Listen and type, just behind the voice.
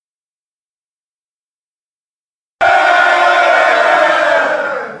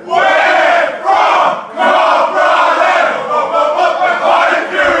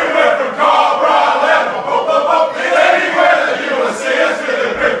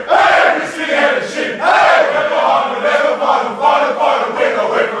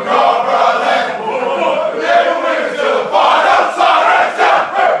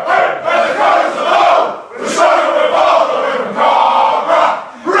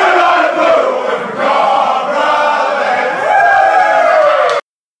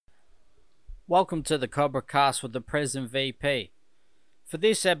Welcome to the Cobra Cast with the present VP. For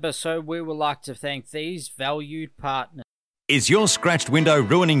this episode, we would like to thank these valued partners. Is your scratched window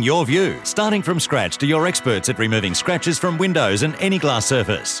ruining your view? Starting from scratch to your experts at removing scratches from windows and any glass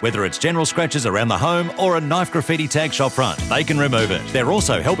surface. Whether it's general scratches around the home or a knife graffiti tag shop front, they can remove it. They're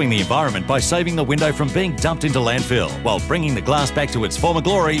also helping the environment by saving the window from being dumped into landfill while bringing the glass back to its former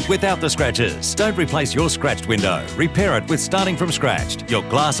glory without the scratches. Don't replace your scratched window. Repair it with Starting From Scratched, your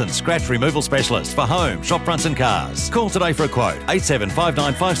glass and scratch removal specialist for home, shop fronts and cars. Call today for a quote,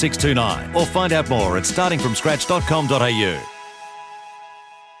 87595629, or find out more at startingfromscratch.com.au.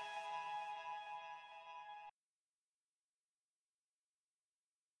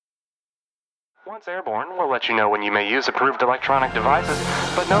 Once airborne, we'll let you know when you may use approved electronic devices,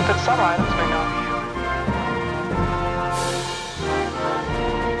 but note that some items may not be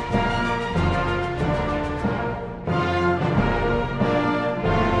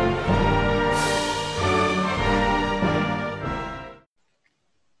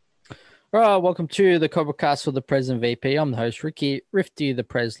All right, welcome to the Cobra Cast with the present VP. I'm the host, Ricky Rifty, the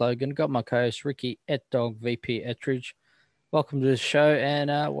Pres Logan. Got my co-host, Ricky Dog VP Ettridge. Welcome to the show, and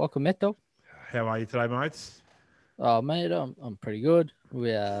welcome, Dog. How are you today, mates? Oh, mate, I'm pretty good.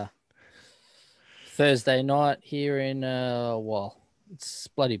 We are Thursday night here in it's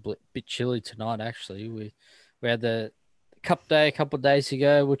bloody bit chilly tonight. Actually, we had the Cup Day a couple of days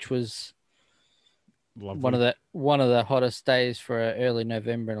ago, which was Lovely. one of the hottest days for early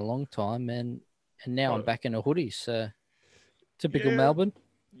November in a long time, and now I'm back in a hoodie. So typical Melbourne.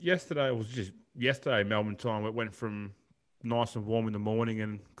 Yesterday Melbourne time. It went from nice and warm in the morning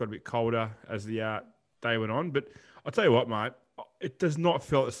and got a bit colder as the day went on. But I'll tell you what, mate, it does not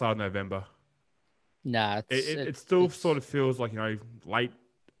feel at the start of November. Nah, It still sort of feels like, late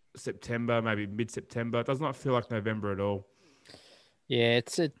September, maybe mid-September. It does not feel like November at all. Yeah,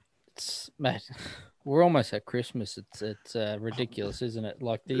 it's mate. We're almost at Christmas. It's ridiculous, isn't it?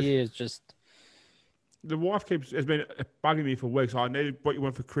 Like the year is just. The wife has been bugging me for weeks. I need what you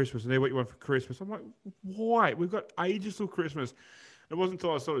want for Christmas. I need what you want for Christmas. I'm like, why? We've got ages till Christmas. It wasn't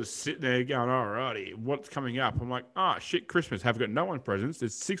until I was sort of sitting there going, alrighty, what's coming up? I'm like, shit, Christmas. Have got no one presents.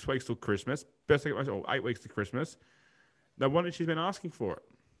 There's 6 weeks till Christmas. Best I get myself, 8 weeks to Christmas. No wonder she's been asking for it.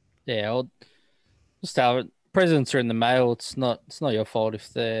 Yeah, I'll start. Presents are in the mail. It's not your fault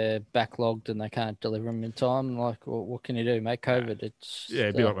if they're backlogged and they can't deliver them in time. Like, what can you do, mate? COVID. It's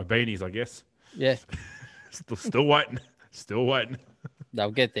it'd be like my beanies, I guess. Yeah. Still waiting. Still waiting.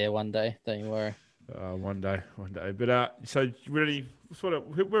 They'll get there one day. Don't you worry. One day. But so really,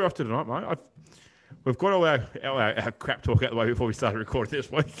 we're off to tonight, mate. We've got all our crap talk out the way before we started recording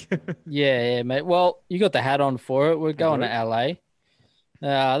this week. yeah, mate. Well, you got the hat on for it. We're going to LA,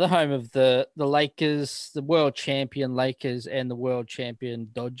 the home of the Lakers, the world champion Lakers, and the world champion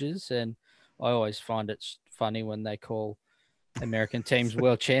Dodgers. And I always find it funny when they call American teams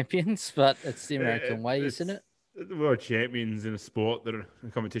world champions, but it's the American way, isn't it? The world champions in a sport that are a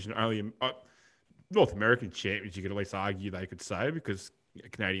competition only North American champions. You could at least argue they could say because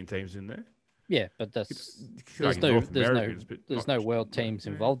Canadian teams in there. Yeah, but there's no world teams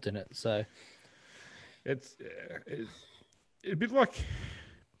involved in it, so it's a bit like.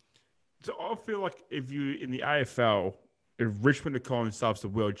 So I feel like if you in the AFL, if Richmond are calling themselves the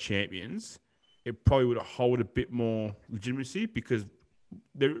world champions, it probably would hold a bit more legitimacy because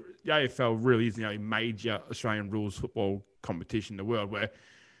the AFL really is the only major Australian rules football competition in the world where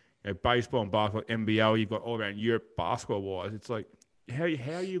baseball and basketball, NBL, you've got all around Europe basketball-wise. It's like, how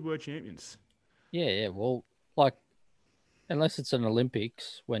are you world champions? Yeah. Well, like, unless it's an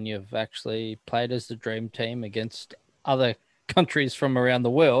Olympics when you've actually played as the dream team against other countries from around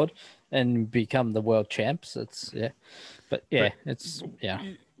the world and become the world champs.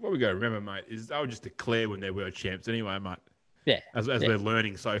 What we got to remember, mate, is they'll just declare when they're world champs anyway, mate. Yeah. As we're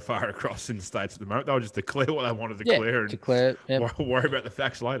learning so far across in the States at the moment, they'll just declare what they want to declare worry about the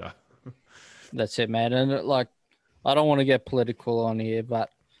facts later. That's it, man. And I don't want to get political on here,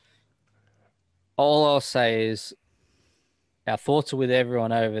 but all I'll say is our thoughts are with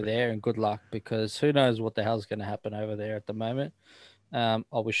everyone over there and good luck because who knows what the hell's going to happen over there at the moment. I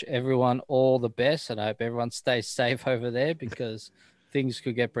wish everyone all the best and I hope everyone stays safe over there because things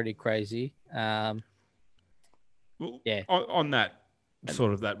could get pretty crazy. On that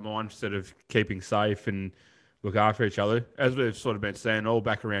sort of that mindset of keeping safe and look after each other, as we've sort of been saying all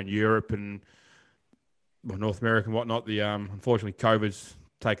back around Europe and North America and whatnot, the unfortunately COVID's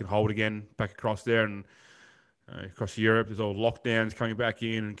taken hold again back across there and across Europe. There's all lockdowns coming back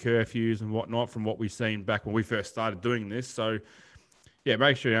in and curfews and whatnot from what we've seen back when we first started doing this. So, yeah,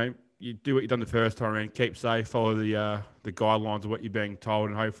 make sure you do what you've done the first time around, keep safe, follow the guidelines of what you're being told,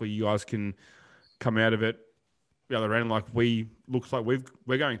 and hopefully you guys can come out of it the other end like looks like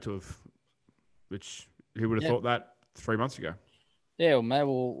we're going to have, which who would have thought that 3 months ago? Yeah, well, maybe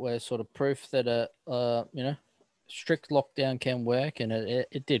we're sort of proof that strict lockdown can work, and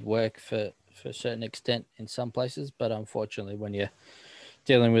it did work for a certain extent in some places, but unfortunately, when you're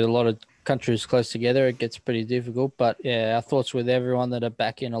dealing with a lot of countries close together, it gets pretty difficult. But yeah, our thoughts with everyone that are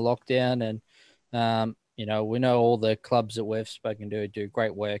back in a lockdown, and we know all the clubs that we've spoken to do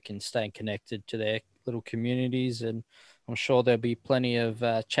great work in staying connected to their little communities, and I'm sure there'll be plenty of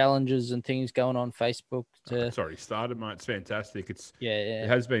challenges and things going on Facebook. It's already started, mate. It's fantastic. It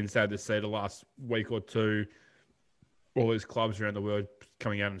has been sad to see the last week or two, all these clubs around the world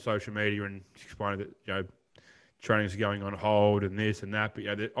coming out on social media and explaining that trainings are going on hold and this and that, but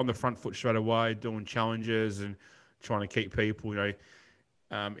they're on the front foot straight away, doing challenges and trying to keep people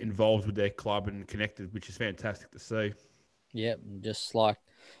involved with their club and connected, which is fantastic to see. Yep, just like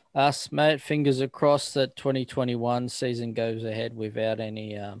us, mate. Fingers are crossed that 2021 season goes ahead without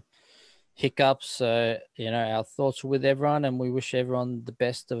any hiccups. So our thoughts are with everyone, and we wish everyone the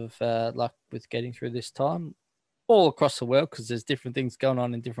best of luck with getting through this time all across the world, because there's different things going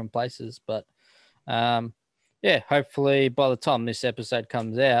on in different places. But hopefully by the time this episode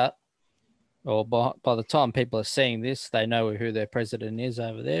comes out, or by the time people are seeing this, they know who their president is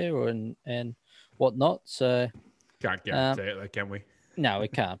over there and whatnot. So can't guarantee it, though, can we? No, we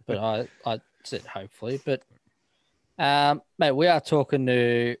can't. But I said hopefully. But mate, we are talking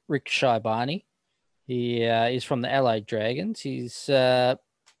to Rick Shaibani. He is from the LA Dragons. He's been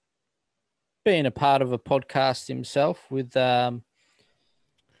a part of a podcast himself with Kraz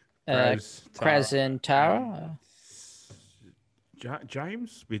and Tara.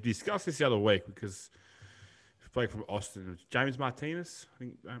 James, we discussed this the other week because we played from Austin. James Martinez, I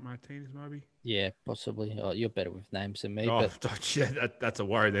think Martinez maybe. Yeah, possibly. Oh, you're better with names than me. Oh, yeah, that's a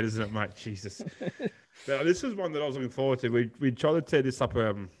worry, then, isn't it, mate? Jesus. But this is one that I was looking forward to. We tried to tear this up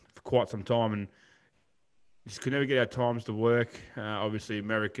for quite some time, and just could never get our times to work. Obviously,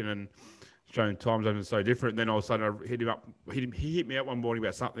 American and Australian time zones are so different. And then all of a sudden, I hit him up. He hit me up one morning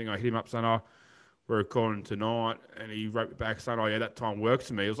about something. I hit him up saying, we're recording tonight, and he wrote me back saying, yeah, that time works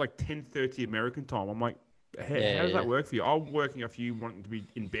for me. It was like 10:30 American time. I'm like, how does that work for you? I'm working off you wanting to be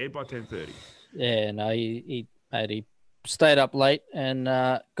in bed by 10:30. Yeah, no, he stayed up late and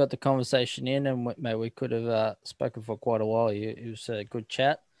got the conversation in, and we could have spoken for quite a while. It was a good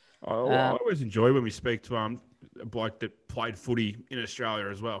chat. I always enjoy when we speak to a bloke that played footy in Australia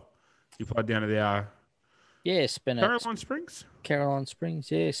as well. He played down at the Caroline Springs. Caroline Springs,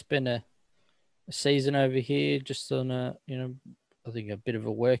 yeah. Spent a season over here, just on I think a bit of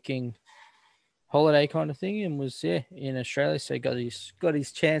a working holiday kind of thing, and was in Australia. So he got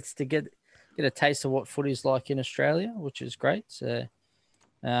his chance to get a taste of what footy's like in Australia, which is great. So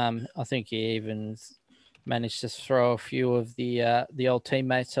I think he even managed to throw a few of the old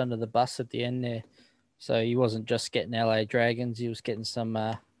teammates under the bus at the end there. So he wasn't just getting LA Dragons; he was getting some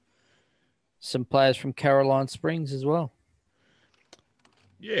players from Caroline Springs as well.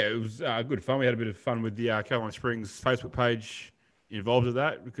 Yeah, it was good fun. We had a bit of fun with the Caroline Springs Facebook page involved with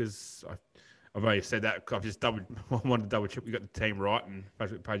that, because I've only said that because I wanted to double check we got the team right, and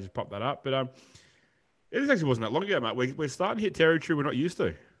Facebook page just popped that up. But it actually wasn't that long ago, mate. We're starting to hit territory we're not used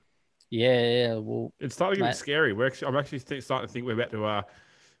to. Yeah. Well, it's starting to get scary. I'm actually starting to think we're about to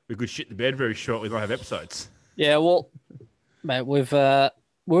we could shit the bed very shortly. We might have episodes. Yeah, well, mate, we've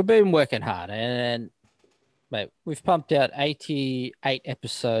been working hard, and mate, we've pumped out 88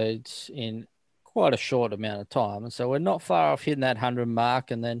 episodes in quite a short amount of time, and so we're not far off hitting that 100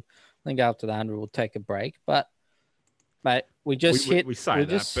 mark. And then I think after the 100, we'll take a break. But mate, we say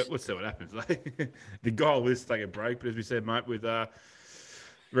that, but let's see what happens. The goal is to take a break, but as we said, mate, with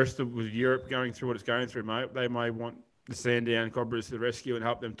with Europe going through what it's going through, mate, they may want the Sandown Cobras to the rescue and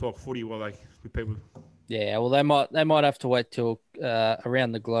help them talk footy with people. Yeah, well, they might have to wait till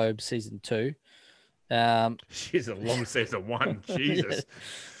Around the Globe season 2. She's a long season 1. Jesus.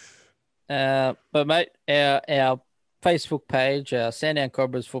 But mate, our Facebook page, Sandown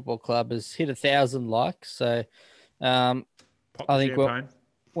Cobras Football Club, has hit 1,000 likes. So I think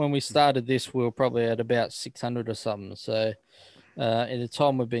when we started this, we were probably at about 600 or something. So in the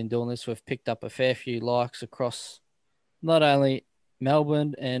time we've been doing this, we've picked up a fair few likes across not only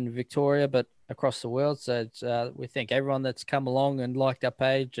Melbourne and Victoria, but across the world. So we thank everyone that's come along and liked our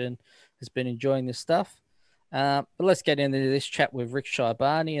page and has been enjoying this stuff. But let's get into this chat with Rick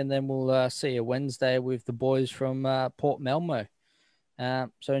Shaibani, and then we'll see you Wednesday with the boys from Port Melmo.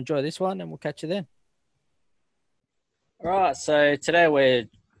 So enjoy this one, and we'll catch you then. All right, so today we're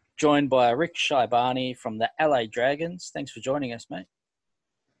joined by Rick Shaibani from the LA Dragons. Thanks for joining us, mate.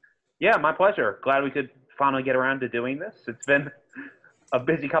 Yeah, my pleasure. Glad we could finally get around to doing this. It's been a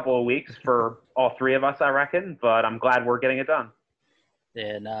busy couple of weeks for all three of us, I reckon, but I'm glad we're getting it done.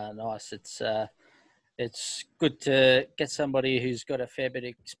 Yeah, no, nice. It's good to get somebody who's got a fair bit of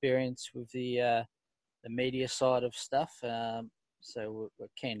experience with the media side of stuff. So we're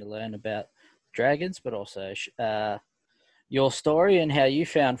keen to learn about Dragons, but also your story and how you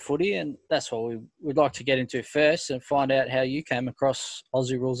found footy, and that's what we'd like to get into first and find out how you came across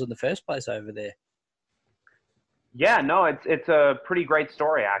Aussie rules in the first place over there. Yeah, no, it's a pretty great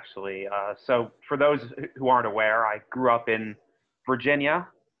story, actually. So for those who aren't aware, I grew up in Virginia,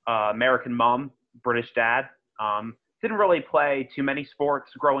 American mom, British dad. Didn't really play too many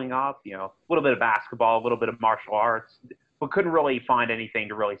sports growing up, a little bit of basketball, a little bit of martial arts, but couldn't really find anything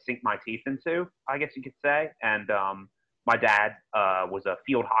to really sink my teeth into, I guess you could say. And my dad was a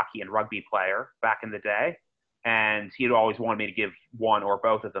field hockey and rugby player back in the day, and he had always wanted me to give one or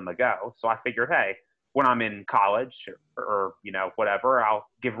both of them a go. So I figured, hey, when I'm in college or whatever, I'll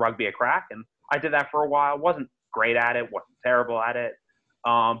give rugby a crack. And I did that for a while. Wasn't great at it, wasn't terrible at it.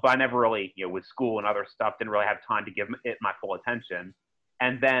 But I never really, with school and other stuff, didn't really have time to give it my full attention.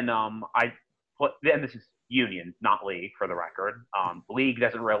 And then then this is union, not league, for the record. League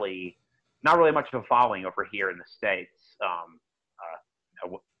not really much of a following over here in the States.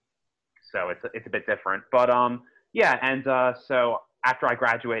 So it's a bit different. But yeah, and so after I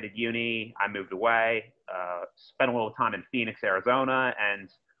graduated uni, I moved away, spent a little time in Phoenix, Arizona, and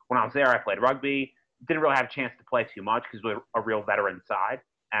when I was there, I played rugby. Didn't really have a chance to play too much because we were a real veteran side.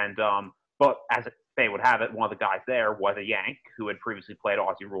 And but as they would have it, one of the guys there was a Yank who had previously played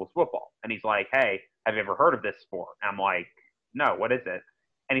Aussie rules football. And he's like, "Hey, have you ever heard of this sport?" And I'm like, "No, what is it?"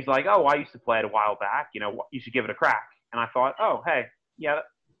 And he's like, "Oh, I used to play it a while back. You should give it a crack." And I thought, "Oh, hey, yeah,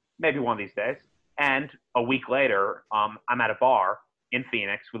 maybe one of these days." And a week later, I'm at a bar in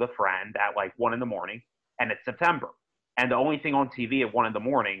Phoenix with a friend at like 1 a.m, and it's September. And the only thing on TV at 1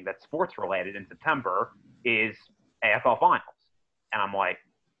 a.m. that's sports related in September is AFL finals. And I'm like,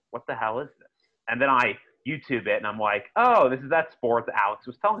 what the hell is this? And then I YouTube it and I'm like, oh, this is that sport that Alex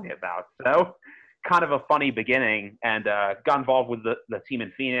was telling me about. So kind of a funny beginning, and got involved with the team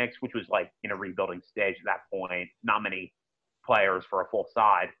in Phoenix, which was like in a rebuilding stage at that point. Not many players for a full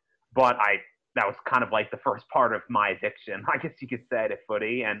side, but that was kind of like the first part of my addiction, I guess you could say, to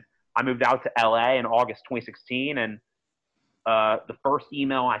footy. And I moved out to LA in August 2016, and the first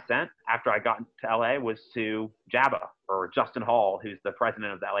email I sent after I got to LA was to Jabba, or Justin Hall, who's the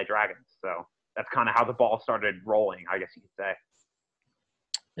president of the LA Dragons. So that's kind of how the ball started rolling, I guess you could say.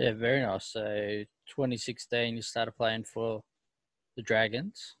 Yeah, very nice. So 2016, you started playing for the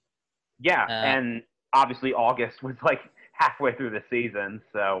Dragons. Yeah, and obviously August was like halfway through the season,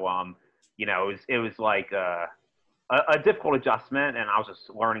 so it was like a difficult adjustment, and I was just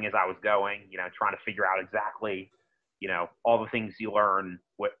learning as I was going, trying to figure out exactly, all the things you learn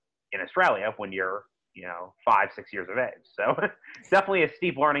in Australia when you're, 5, 6 years of age. So definitely a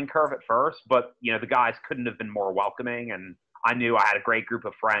steep learning curve at first, but, the guys couldn't have been more welcoming, and I knew I had a great group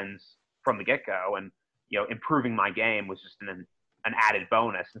of friends from the get-go, and, improving my game was just an added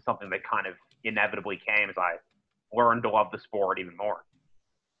bonus and something that kind of inevitably came as I learned to love the sport even more.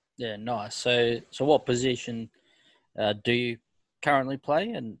 Yeah, nice. So what position do you currently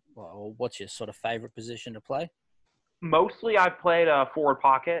play, and what's your sort of favorite position to play? Mostly I've played a forward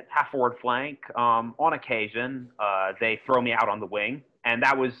pocket, half forward flank. On occasion, they throw me out on the wing, and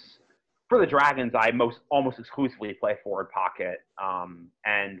that was for the Dragons. I almost exclusively play forward pocket.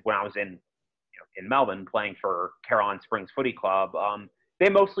 And when I was in Melbourne playing for Caroline Springs Footy Club, they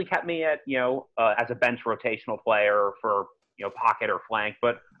mostly kept me at as a bench rotational player for pocket or flank.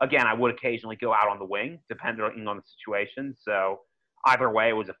 But again, I would occasionally go out on the wing, depending on the situation. So either way,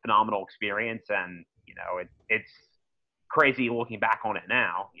 it was a phenomenal experience, and it's crazy looking back on it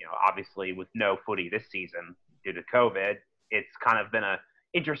now. Obviously with no footy this season due to COVID, it's kind of been a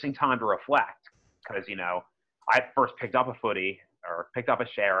interesting time to reflect, because I first picked up a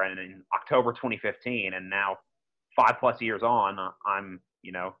Sharon in October 2015, and now 5+ years on, I'm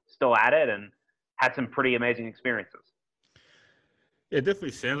still at it and had some pretty amazing experiences. Yeah, it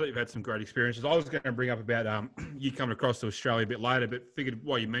definitely sounds like you've had some great experiences. I was going to bring up about you coming across to Australia a bit later, but figured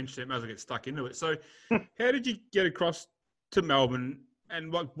while you mentioned it, might as well get stuck into it. So how did you get across to Melbourne,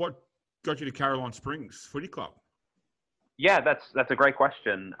 and what got you to Caroline Springs Footy Club? Yeah, that's a great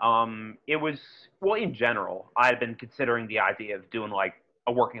question. It was, well, in general, I had been considering the idea of doing like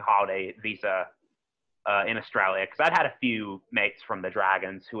a working holiday visa in Australia, because I'd had a few mates from the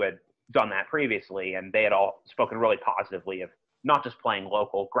Dragons who had done that previously, and they had all spoken really positively of not just playing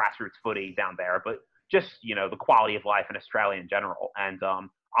local grassroots footy down there, but just the quality of life in Australia in general. And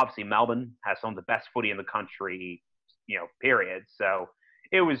obviously Melbourne has some of the best footy in the country, period. So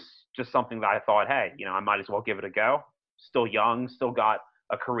it was just something that I thought, hey, I might as well give it a go. Still young, still got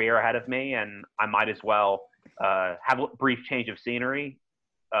a career ahead of me, and I might as well have a brief change of scenery,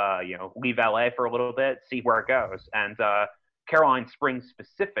 leave LA for a little bit, see where it goes. And Caroline Springs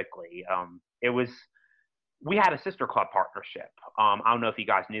specifically, we had a sister club partnership. I don't know if you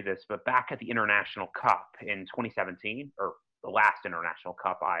guys knew this, but back at the International Cup in 2017, or the last International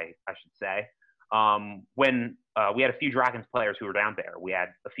Cup, I should say, when we had a few Dragons players who were down there. We had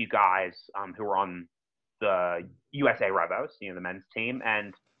a few guys who were on the USA Revos, the men's team,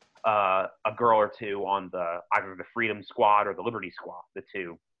 and a girl or two on either the Freedom Squad or the Liberty Squad, the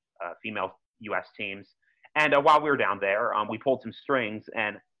two female U.S. teams. And while we were down there, we pulled some strings,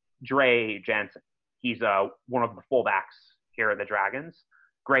 and Dre Jansen, he's one of the fullbacks here at the Dragons.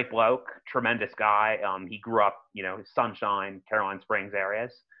 Great bloke, tremendous guy. He grew up, Sunshine, Caroline Springs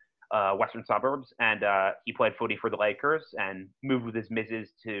areas, western suburbs, and he played footy for the Lakers and moved with his missus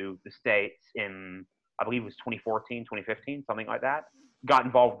to the States in, I believe it was 2014, 2015, something like that. Got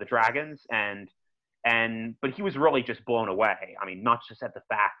involved with the Dragons, but he was really just blown away. I mean, not just at the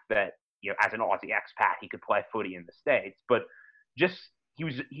fact that, as an Aussie expat, he could play footy in the States, but just he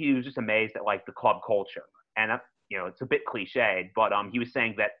was just amazed at like the club culture. And it's a bit cliched, but he was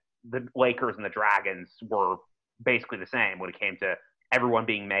saying that the Lakers and the Dragons were basically the same when it came to everyone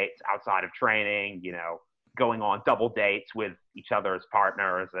being mates outside of training, going on double dates with each other's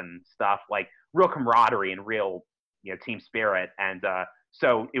partners and stuff, like real camaraderie and real, team spirit. And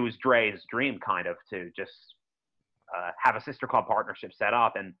so it was Dre's dream kind of to just have a sister club partnership set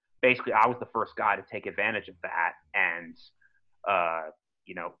up. And basically I was the first guy to take advantage of that and,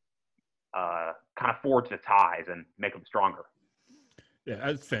 kind of forge the ties and make them stronger. Yeah,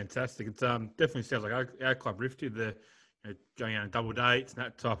 that's fantastic. It definitely sounds like our club Rifty, going out on double dates and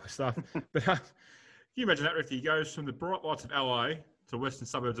that type of stuff. But can you imagine that, Rifty? He goes from the bright lights of LA to the western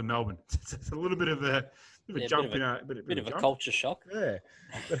suburbs of Melbourne. It's a little bit of a jump in a bit of a culture shock. Yeah,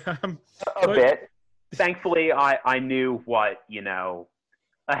 but, a bit. Thankfully, I knew what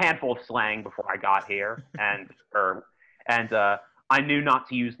a handful of slang before I got here, and I knew not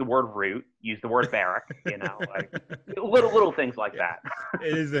to use the word root, use the word barrack, like little things like that.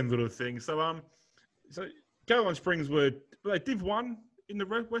 It is them little things. So Caroline Springs were they Div 1 in the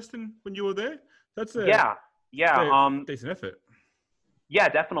Western when you were there? That's a decent effort. Yeah,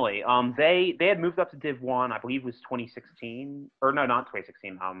 definitely. They had moved up to Div 1, I believe it was 2016, or no, not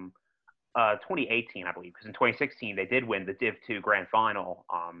 2016. 2018, I believe, because in 2016 they did win the Div 2 Grand Final.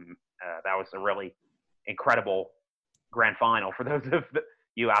 That was a really incredible Grand Final for those of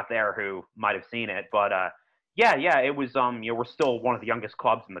you out there who might have seen it. But it was. We're still one of the youngest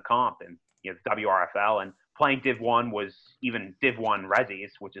clubs in the comp, and the WRFL, and playing Div 1 was even Div 1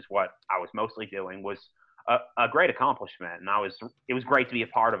 Resis, which is what I was mostly doing, was a great accomplishment. And it was great to be a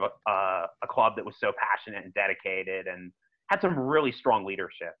part of a club that was so passionate and dedicated and had some really strong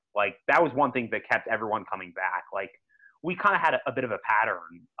leadership. Like that was one thing that kept everyone coming back. Like we kind of had a bit of a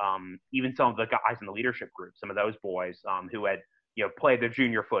pattern. Even some of the guys in the leadership group, some of those boys who had played their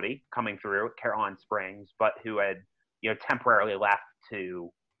junior footy coming through at Caroline Springs, but who had temporarily left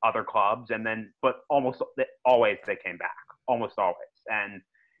to other clubs, but almost always they came back, almost always. And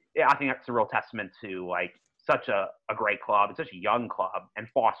yeah, I think that's a real testament to like such a great club, and such a young club, and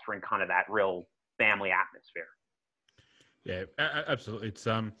fostering kind of that real family atmosphere. Yeah, absolutely. It's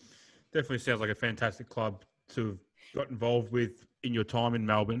definitely sounds like a fantastic club to have got involved with in your time in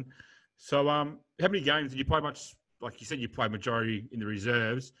Melbourne. So, how many games did you play? Much, like you said, you played majority in the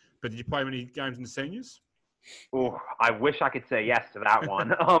reserves, but did you play many games in the seniors? Oh, I wish I could say yes to that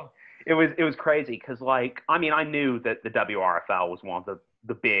one. It was crazy because, I knew that the WRFL was one of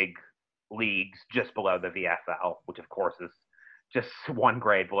the big leagues just below the VFL, which of course is just one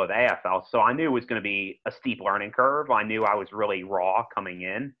grade below the AFL. So I knew it was going to be a steep learning curve. I knew I was really raw coming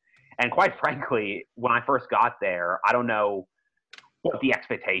in. And quite frankly, when I first got there, I don't know what the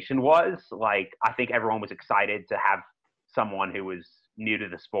expectation was. Like, I think everyone was excited to have someone who was new to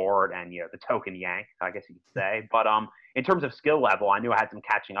the sport and, the token Yank, I guess you could say. But in terms of skill level, I knew I had some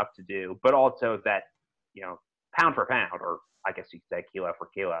catching up to do, but also that, pound for pound, or I guess you could say kilo for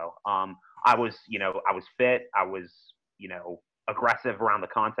kilo, I was fit. I was, aggressive around the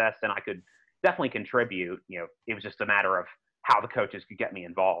contest, and I could definitely contribute. It was just a matter of how the coaches could get me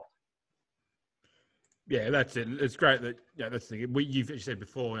involved. Yeah, that's it. It's great that that's the thing. You've said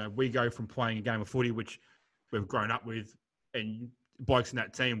before, we go from playing a game of footy, which we've grown up with, and blokes in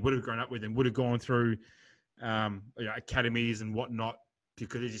that team would have grown up with and would have gone through academies and whatnot.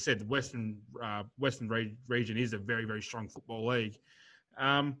 Because as you said, the Western region is a very, very strong football league.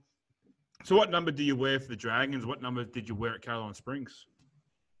 So what number do you wear for the Dragons? What number did you wear at Caroline Springs?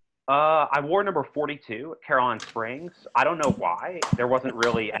 I wore number 42 at Caroline Springs. I don't know why. There wasn't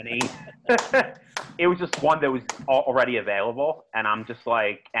really any. It was just one that was already available, and I'm just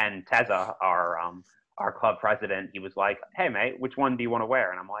like, and Teza, our club president, he was like, "Hey, mate, which one do you want to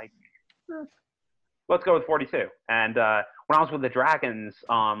wear?" And I'm like, "Let's go with 42." And when I was with the Dragons,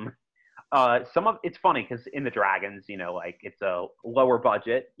 it's funny because in the Dragons, like it's a lower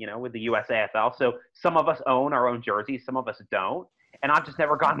budget, with the USAFL. So some of us own our own jerseys, some of us don't. And I've just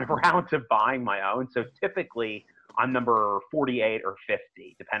never gotten around to buying my own. So typically I'm number 48 or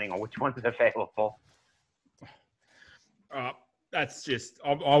 50, depending on which one's available. That's just,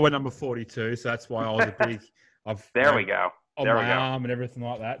 I went number 42. So that's why I was a big, There we go. On my arm and everything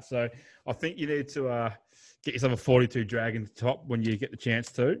like that. So I think you need to get yourself a 42 Dragons top when you get the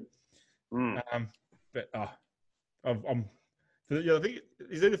chance to. But I think,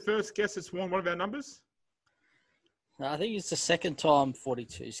 is it the first guest that's won one of our numbers? I think it's the second time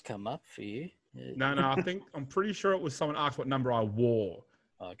 42's come up for you. No, I'm pretty sure it was someone asked what number I wore.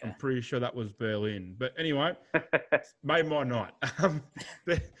 Okay. I'm pretty sure that was Berlin. But anyway, made my night.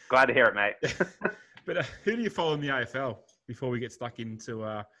 Glad to hear it, mate. But who do you follow in the AFL before we get stuck into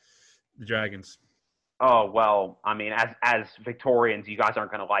the Dragons? Oh, well, I mean, as Victorians, you guys aren't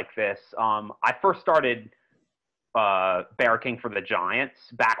going to like this. I first started barracking for the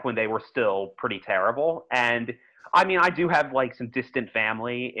Giants back when they were still pretty terrible. And I mean, I do have like some distant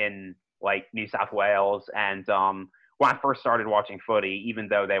family in like New South Wales. And when I first started watching footy, even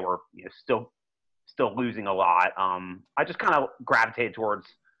though they were still losing a lot, I just kind of gravitated towards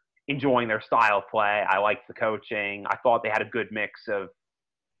enjoying their style of play. I liked the coaching. I thought they had a good mix of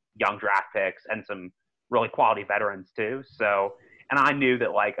young draft picks and some really quality veterans too. So, and I knew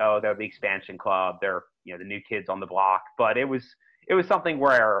that like, oh, they're the expansion club. They're, the new kids on the block. But it was something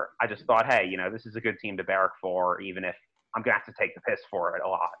where I just thought, hey, this is a good team to barrack for, even if I'm going to have to take the piss for it a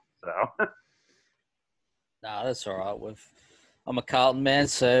lot. So. No, that's all right. I'm a Carlton man,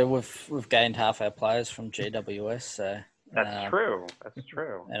 so we've gained half our players from GWS. So that's true. That's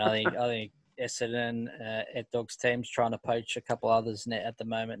true. And I think Essendon, Ed Dog's team's trying to poach a couple others at the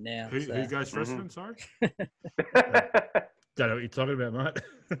moment now. Who goes for Essendon? Sorry. Don't know what you're talking about,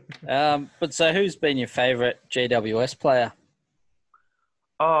 mate. But so, who's been your favourite GWS player?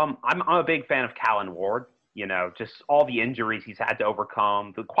 I'm a big fan of Callan Ward. Just all the injuries he's had to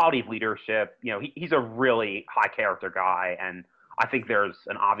overcome, the quality of leadership. He's a really high character guy, and I think there's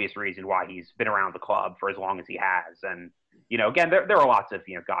an obvious reason why he's been around the club for as long as he has. And again, there are lots of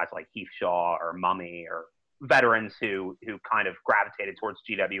guys like Heath Shaw or Mummy or veterans who kind of gravitated towards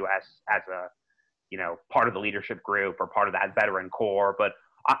GWS as a part of the leadership group or part of that veteran core. But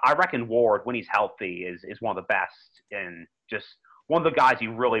I reckon Ward, when he's healthy, is one of the best and just one of the guys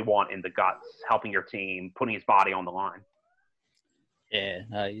you really want in the guts, helping your team, putting his body on the line. Yeah,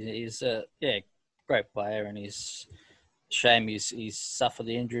 no, he's a great player, and he's shame he's suffered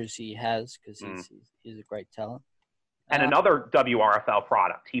the injuries he has because he's a great talent. And another WRFL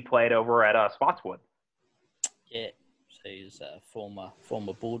product, he played over at Spotswood. Yeah, so he's a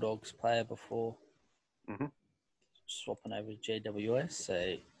former Bulldogs player before. Swapping over to GWS.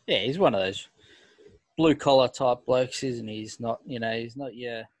 So yeah, he's one of those blue collar type blokes, isn't he? He's not, he's not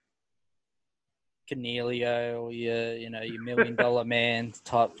your Cornelio or your $1 million man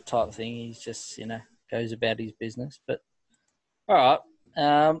type thing. He's just, goes about his business. But all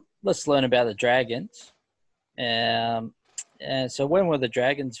right, let's learn about the Dragons. And so when were the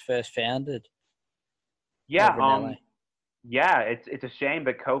Dragons first founded? Yeah, it's a shame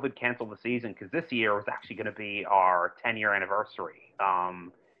that COVID canceled the season because this year was actually going to be our 10-year anniversary.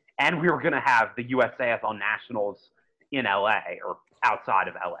 And we were going to have the USAFL Nationals in LA or outside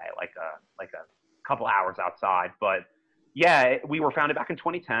of LA, like a couple hours outside. But yeah, we were founded back in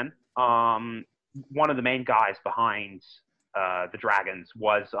 2010. One of the main guys behind the Dragons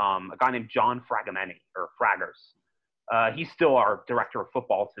was a guy named John Fragomeni, or Fraggers. He's still our director of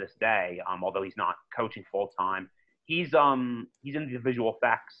football to this day, although he's not coaching full time. He's in the visual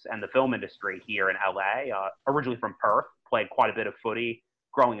effects and the film industry here in LA. Originally from Perth, played quite a bit of footy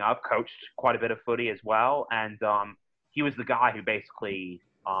growing up, coached quite a bit of footy as well, and he was the guy who basically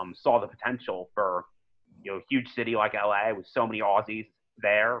saw the potential for a huge city like LA with so many Aussies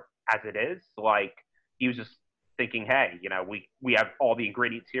there as it is. Like, he was just thinking, hey, we have all the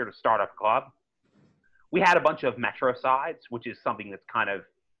ingredients here to start up a club. We had a bunch of metro sides, which is something that's kind of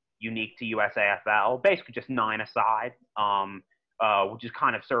unique to USAFL, basically just 9-a-side, which is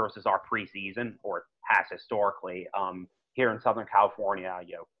kind of serves as our preseason, or it has historically, here in Southern California,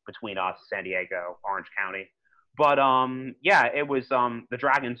 between us, San Diego, Orange County. But yeah, it was the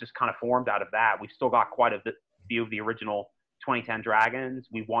Dragons just kind of formed out of that. We've still got quite a few of the original 2010 Dragons.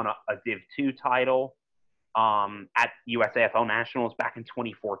 We won a Div 2 title at USAFL Nationals back in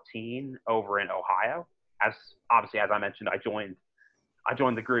 2014 over in Ohio. As I mentioned, I joined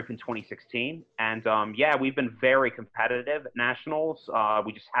the group in 2016, and yeah, we've been very competitive at nationals.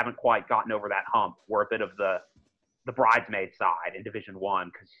 We just haven't quite gotten over that hump. We're a bit of the bridesmaid side in Division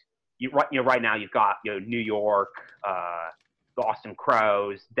One because right now you've got New York, the Austin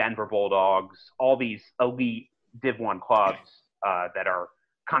Crows, Denver Bulldogs, all these elite Div 1 clubs that are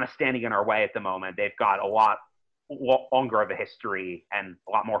kind of standing in our way at the moment. They've got a lot longer of a history and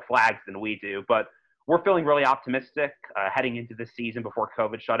a lot more flags than we do, but we're feeling really optimistic heading into this season before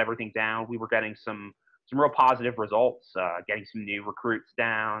COVID shut everything down. We were getting some real positive results, getting some new recruits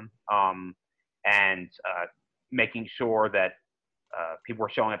down, and making sure that people were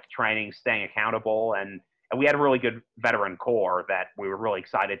showing up to training, staying accountable, and we had a really good veteran core that we were really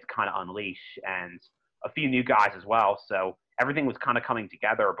excited to kind of unleash, and a few new guys as well. So everything was kind of coming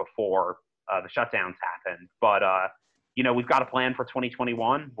together before the shutdowns happened. But we've got a plan for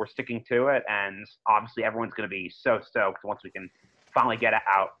 2021. We're sticking to it, and obviously everyone's going to be so stoked once we can finally get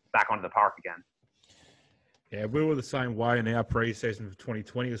out back onto the park again. Yeah, we were the same way in our pre-season for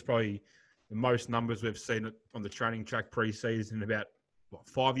 2020. It was probably the most numbers we've seen on the training track pre-season in about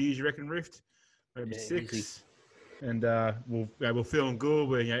 5 years, you reckon, Rift? Maybe 6. Easy. And we're feeling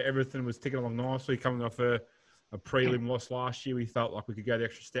good. Everything was ticking along nicely. Coming off a prelim loss last year, we felt like we could go the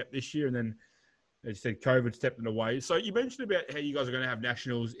extra step this year. And then, as you said, COVID stepped in the way. So you mentioned about how you guys are going to have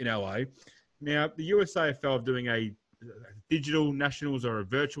nationals in LA. Now, the USAFL are doing a digital nationals or a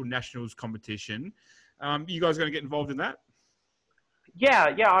virtual nationals competition. You guys are going to get involved in that?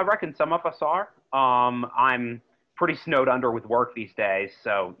 Yeah, I reckon some of us are. I'm pretty snowed under with work these days,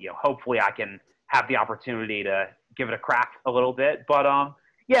 so hopefully I can have the opportunity to give it a crack a little bit. But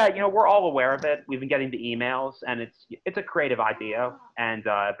yeah, we're all aware of it. We've been getting the emails, and it's a creative idea, and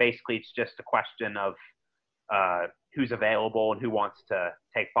basically it's just a question of who's available and who wants to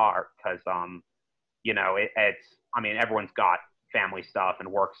take part, because everyone's got family stuff and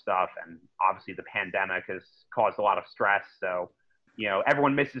work stuff, and obviously the pandemic has caused a lot of stress. So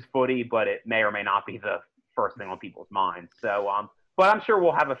everyone misses footy, but it may or may not be the first thing on people's minds. So, but I'm sure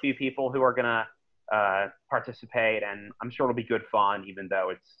we'll have a few people who are going to participate, and I'm sure it'll be good fun, even though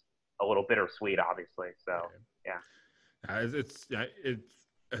it's a little bittersweet, obviously. So, yeah. It's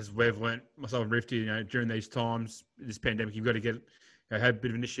as we've learnt, myself and Rifty, during these times, this pandemic, you've got to have a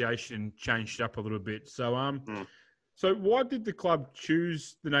bit of initiation and change it up a little bit. So, So why did the club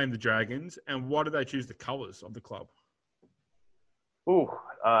choose the name the Dragons, and why did they choose the colours of the club? Ooh,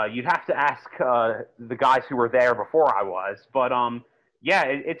 you'd have to ask the guys who were there before I was. But yeah,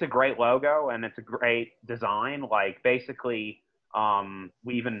 it's a great logo and it's a great design. Like basically,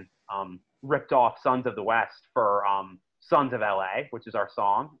 we even ripped off Sons of the West for Sons of LA, which is our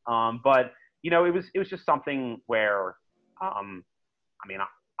song. But it was just something where,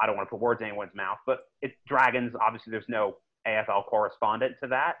 I don't want to put words in anyone's mouth, but it's Dragons. Obviously, there's no AFL correspondent to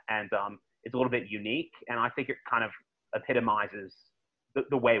that, and it's a little bit unique. And I think it kind of epitomizes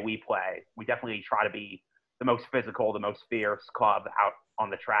the way we play. We definitely try to be the most physical, the most fierce club out on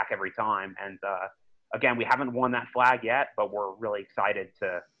the track every time. And again, we haven't won that flag yet, but we're really excited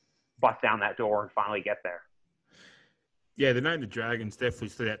to bust down that door and finally get there. Yeah, the name the Dragons definitely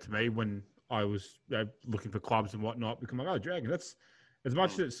stood out to me when I was looking for clubs and whatnot, because I'm like, oh, Dragon, that's as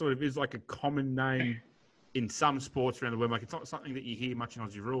much as it sort of is like a common name in some sports around the world. Like it's not something that you hear much in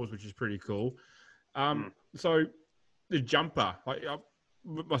Aussie rules, which is pretty cool. So the jumper, like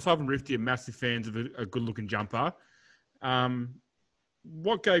myself and Rifty are massive fans of a good-looking jumper.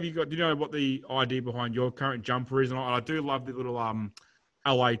 What gave you? Do you know what the idea behind your current jumper is? And I do love the little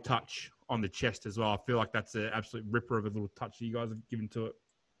LA touch on the chest as well. I feel like that's an absolute ripper of a little touch that you guys have given to it.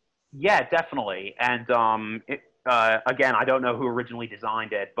 Yeah, definitely. And again, I don't know who originally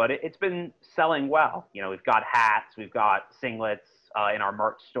designed it, but it's been selling well. We've got hats, we've got singlets in our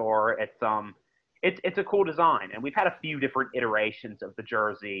merch store. It's a cool design, and we've had a few different iterations of the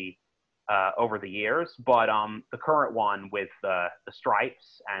jersey over the years. But the current one with the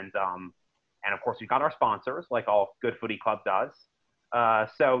stripes and of course we've got our sponsors, like all good footy club does.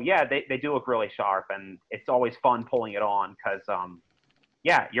 So yeah, they do look really sharp, and it's always fun pulling it on because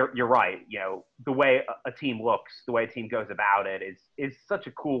yeah, you're right. The way a team looks, the way a team goes about it is such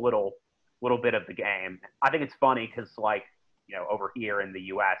a cool little bit of the game. I think it's funny because over here in the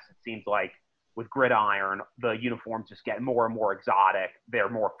U.S., it seems like with Gridiron, the uniforms just get more and more exotic. They're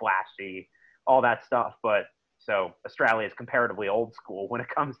more flashy, all that stuff. But so Australia is comparatively old school when it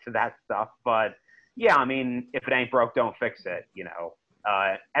comes to that stuff. But Yeah, I mean, if it ain't broke, don't fix it.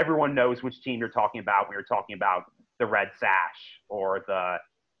 Everyone knows which team you're talking about when you're talking about the red sash or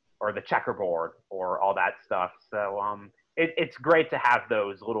the checkerboard or all that stuff. So it's great to have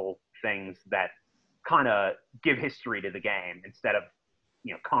those little things that kind of give history to the game instead of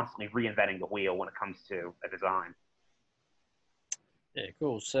constantly reinventing the wheel when it comes to a design. Yeah,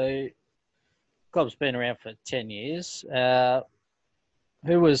 cool. So club's been around for 10 years.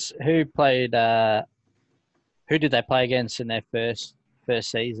 Who played? Who did they play against in their first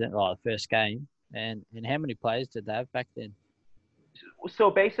season, or first game? And how many players did they have back then?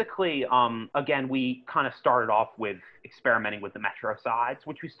 So basically, again, we kind of started off with experimenting with the Metro sides,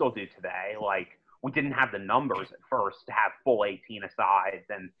 which we still do today. Like, we didn't have the numbers at first to have full 18 sides,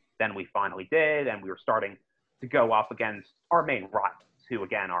 and then we finally did, and we were starting to go up against our main rivals, who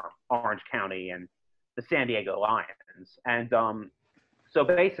again are Orange County and the San Diego Lions. And so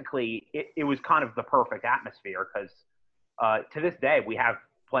basically, it was kind of the perfect atmosphere because to this day, we have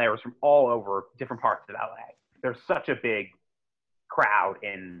players from all over different parts of LA. There's such a big crowd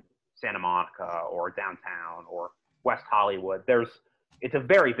in Santa Monica or downtown or West Hollywood. It's a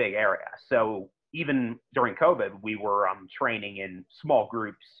very big area. So even during COVID, we were training in small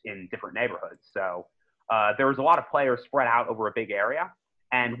groups in different neighborhoods. So there was a lot of players spread out over a big area.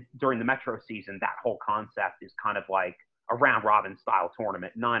 And during the Metro season, that whole concept is kind of like a round robin style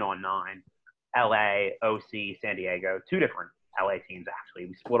tournament, 9-on-9, LA, OC, San Diego, 2 different LA teams actually.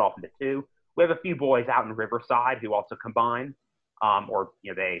 We split off into 2. We have a few boys out in Riverside who also combine.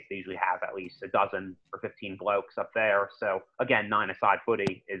 They usually have at least a dozen or 15 blokes up there. So again, 9-a-side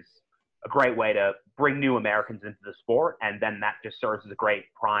footy is a great way to bring new Americans into the sport. And then that just serves as a great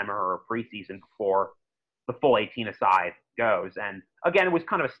primer or preseason before the full 18-a-side goes. And again, it was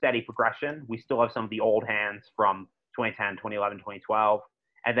kind of a steady progression. We still have some of the old hands from 2010, 2011, 2012.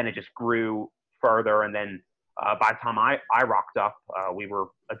 And then it just grew further. And then by the time I rocked up, we were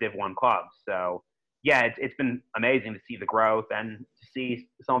a Div 1 club. So yeah, it's been amazing to see the growth and to see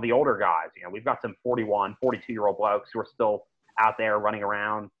some of the older guys. We've got some 41, 42-year-old blokes who are still out there running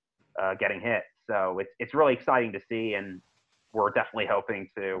around, getting hit. So it's really exciting to see, and we're definitely hoping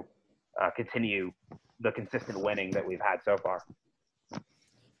to continue the consistent winning that we've had so far.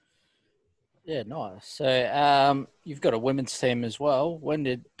 Yeah, nice. So you've got a women's team as well. When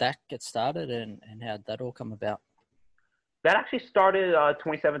did that get started, and how did that all come about? That actually started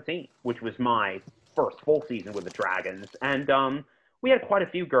 2017, which was my first full season with the Dragons. And we had quite a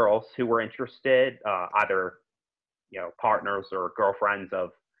few girls who were interested, either partners or girlfriends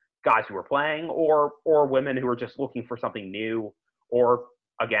of guys who were playing, or women who were just looking for something new, or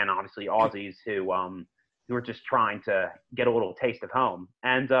again, obviously Aussies who were just trying to get a little taste of home.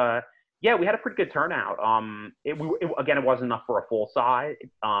 And yeah, we had a pretty good turnout. It wasn't enough for a full side.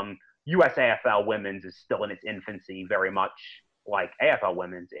 USAFL women's is still in its infancy, very much like AFL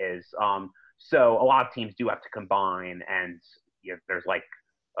women's is. So a lot of teams do have to combine, and there's like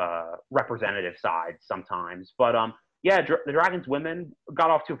representative sides sometimes. But yeah, the Dragons women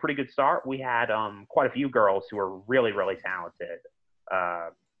got off to a pretty good start. We had quite a few girls who were really, really talented.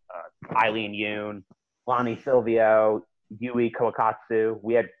 Eileen Yoon, Lonnie Silvio, Yui Kawakatsu.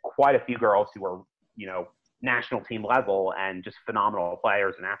 We had quite a few girls who were, national team level and just phenomenal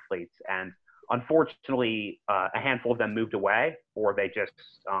players and athletes. And unfortunately, a handful of them moved away, or they just,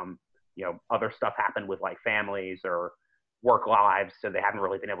 other stuff happened with like families or work lives. So they haven't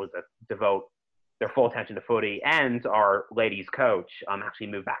really been able to devote their full attention to footy. And our ladies coach actually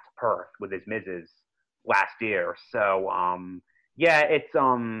moved back to Perth with his missus last year. So yeah, it's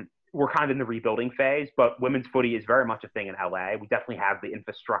we're kind of in the rebuilding phase, but women's footy is very much a thing in LA. We definitely have the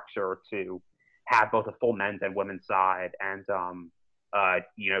infrastructure to have both a full men's and women's side. And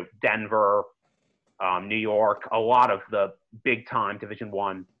Denver, New York, a lot of the big time Division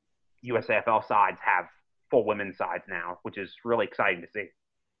I USAFL sides have full women's sides now, which is really exciting to see.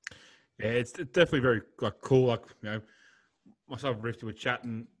 Yeah, it's definitely very cool. Myself and Rifty were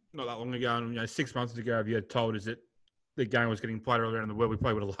chatting not that long ago, and 6 months ago, if you had told us that the game was getting played all around the world, we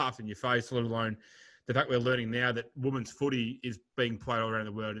probably would have laughed in your face, let alone the fact we're learning now that women's footy is being played all around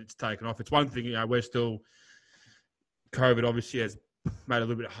the world and it's taken off. It's one thing, we're still, COVID obviously has made it a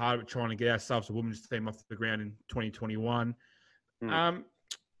little bit harder trying to get ourselves a women's team off the ground in 2021.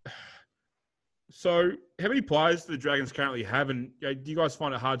 So how many players do the Dragons currently have, and do you guys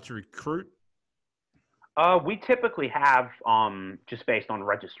find it hard to recruit? We typically have, just based on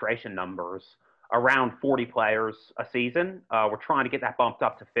registration numbers, around 40 players a season. We're trying to get that bumped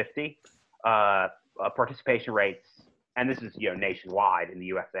up to 50. Participation rates, and this is nationwide in the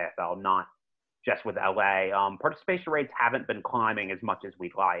USAFL, not just with LA. Participation rates haven't been climbing as much as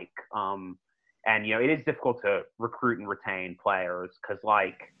we'd like. And, it is difficult to recruit and retain players because,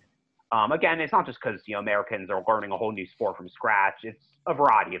 again, it's not just because, Americans are learning a whole new sport from scratch. It's a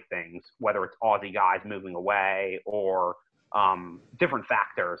variety of things, whether it's Aussie guys moving away or different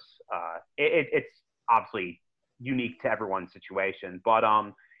factors. It's obviously unique to everyone's situation, but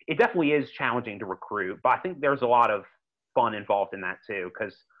it definitely is challenging to recruit. But I think there's a lot of fun involved in that too,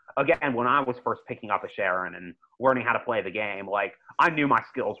 because again, when I was first picking up a Sharon and learning how to play the game, I knew my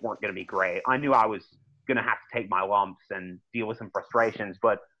skills weren't going to be great. I knew I was going to have to take my lumps and deal with some frustrations.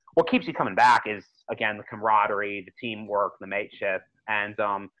 But what keeps you coming back is, again, the camaraderie, the teamwork, the mateship, and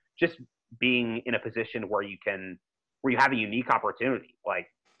just being in a position where you have a unique opportunity.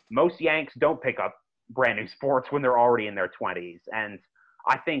 Most Yanks don't pick up brand new sports when they're already in their 20s. And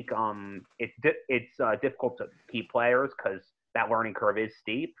I think it's difficult to keep players because that learning curve is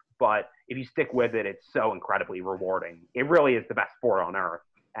steep. But if you stick with it, it's so incredibly rewarding. It really is the best sport on earth.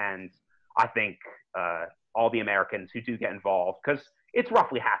 And I think all the Americans who do get involved, because it's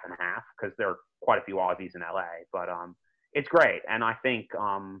roughly half and half, because there are quite a few Aussies in LA, but it's great. And I think,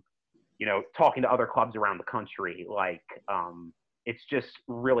 talking to other clubs around the country, it's just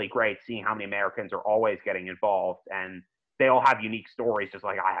really great seeing how many Americans are always getting involved, and they all have unique stories, just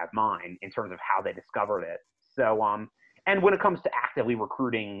like I have mine, in terms of how they discovered it. So, and when it comes to actively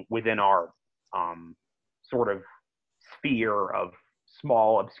recruiting within our sort of sphere of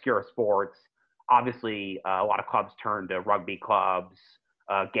small, obscure sports, obviously a lot of clubs turn to rugby clubs,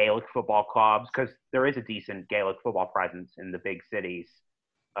 Gaelic football clubs, because there is a decent Gaelic football presence in the big cities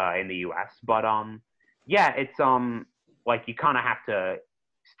in the U.S. But yeah, it's you kind of have to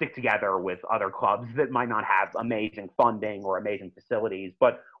stick together with other clubs that might not have amazing funding or amazing facilities,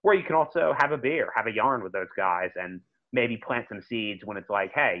 but where you can also have a beer, have a yarn with those guys, and maybe plant some seeds when it's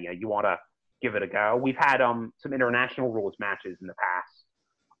hey, you want to give it a go. We've had some international rules matches in the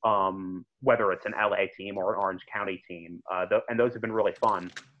past, whether it's an LA team or an Orange County team, and those have been really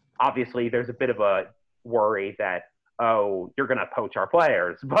fun. Obviously, there's a bit of a worry that, oh, you're going to poach our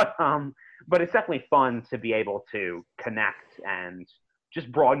players, but it's definitely fun to be able to connect and just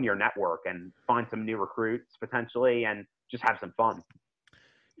broaden your network and find some new recruits potentially and just have some fun.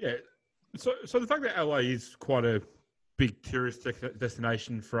 Yeah. So the fact that LA is quite a big tourist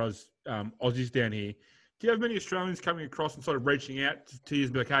destination for us Aussies down here, do you have many Australians coming across and sort of reaching out to you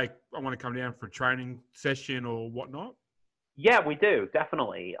and be like, hey, I want to come down for a training session or whatnot? Yeah, we do,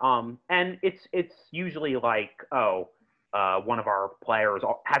 definitely. And it's usually one of our players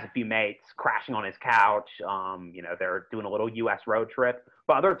has a few mates crashing on his couch. They're doing a little U.S. road trip.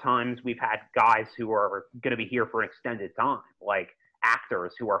 But other times we've had guys who are going to be here for an extended time, like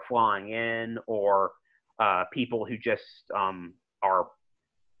actors who are flying in, or people who just are,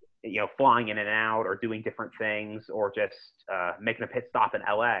 flying in and out or doing different things, or just making a pit stop in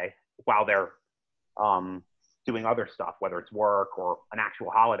LA while they're doing other stuff, whether it's work or an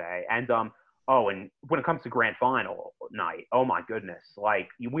actual holiday. And and when it comes to grand final night, oh my goodness,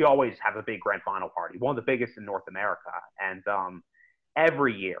 we always have a big grand final party, one of the biggest in North America. And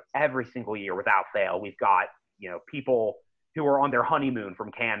every single year without fail, we've got, people who are on their honeymoon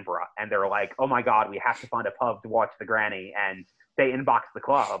from Canberra, and they're like, oh my God, we have to find a pub to watch the granny. And they inbox the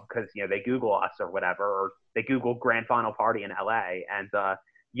club because, they Google us or whatever, or they Google grand final party in LA. And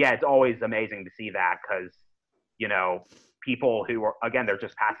yeah, it's always amazing to see that because, people who are, again, they're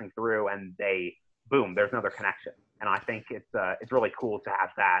just passing through and boom, there's another connection. And I think it's really cool to have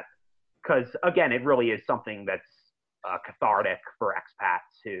that because, again, it really is something that's cathartic for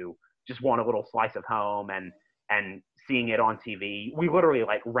expats who just want a little slice of home and seeing it on TV. We literally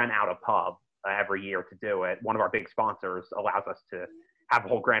rent out a pub every year to do it. One of our big sponsors allows us to have a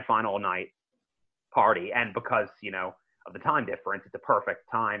whole grand final night party. And because, of the time difference, it's a perfect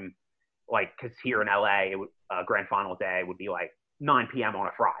time. Because here in LA, grand final day would be 9 p.m. on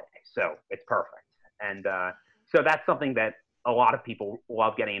a Friday. So it's perfect. And so that's something that a lot of people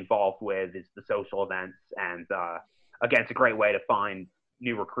love getting involved with is the social events. And again, it's a great way to find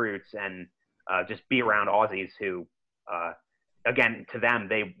new recruits and just be around Aussies who, again, to them,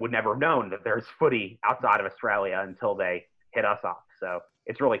 they would never have known that there's footy outside of Australia until they hit us up. So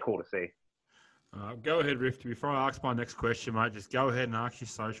it's really cool to see. Go ahead, Rifty. Before I ask my next question, mate, just go ahead and ask your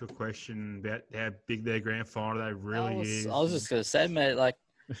social question about how big their grand final day really is. I was just going to say, mate, look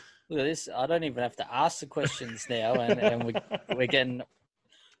at this. I don't even have to ask the questions now, and we're getting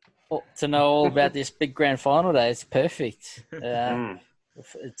to know all about this big grand final day. It's perfect.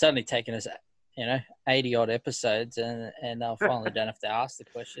 It's only taken us, 80-odd episodes, and I finally don't have to ask the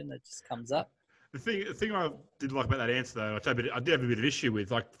question. It just comes up. The thing I did like about that answer, though, I did have a bit of issue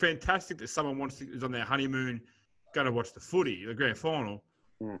with. Fantastic that someone is on their honeymoon, going to watch the footy, the grand final.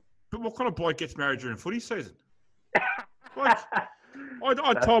 But what kind of bloke gets married during footy season? Like,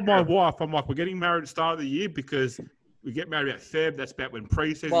 I told my wife, I'm like, we're getting married at the start of the year because we get married about Feb. That's about when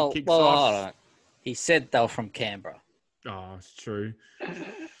pre-season kicks off. Hold on. He said they were from Canberra. Oh, it's true.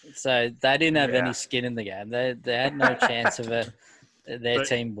 So they didn't have any skin in the game. They had no chance of their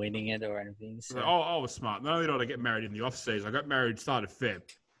team winning it or anything. So. I was smart. Not only did I get married in the off-season, I got married start of Feb.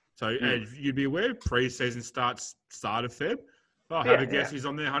 So as you'd be aware, pre-season starts start of Feb. I have a guess he's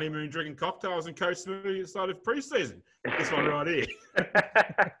on their honeymoon drinking cocktails and Coast Smoothie at the start of pre-season. This one right here.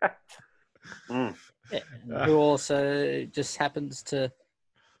 Who also just happens to,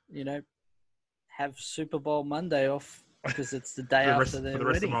 have Super Bowl Monday off because it's the day after their wedding. For the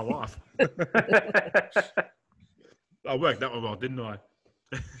rest of my life. I worked that one well, didn't I?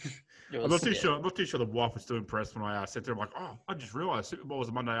 I'm not too sure the wife was too impressed when I said to her, I'm like, oh, I just realised Super Bowl was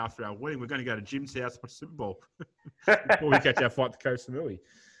the Monday after our wedding. We're going to go to Jim's house for Super Bowl before we catch our flight to Coast Samui.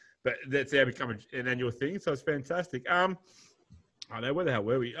 But that's now become an annual thing, so it's fantastic. I know, where the hell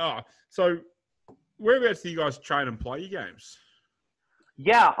were we? So whereabouts do you guys train and play your games?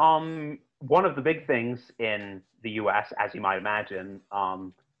 Yeah, one of the big things in the U.S., as you might imagine,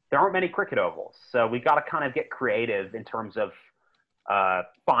 there aren't many cricket ovals. So we got to kind of get creative in terms of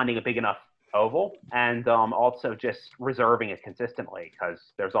finding a big enough oval and also just reserving it consistently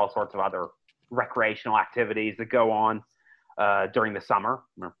because there's all sorts of other recreational activities that go on during the summer,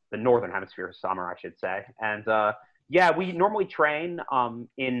 the northern hemisphere summer, I should say. And we normally train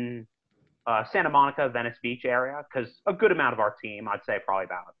in Santa Monica, Venice Beach area because a good amount of our team, I'd say probably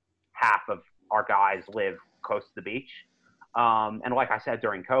about half of our guys live close to the beach. And like I said,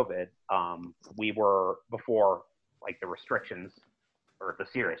 during COVID, we were before like the restrictions or the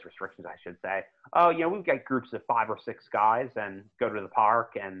serious restrictions, I should say. We've got groups of 5 or 6 guys and go to the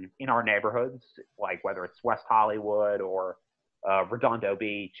park and in our neighborhoods, like whether it's West Hollywood or Redondo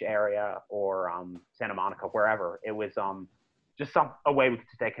Beach area or Santa Monica, wherever. It was just a way we could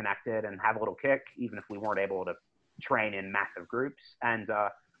stay connected and have a little kick, even if we weren't able to train in massive groups. And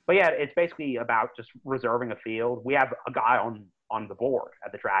but yeah, it's basically about just reserving a field. We have a guy on the board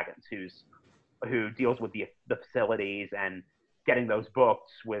at the Dragons who deals with the facilities and getting those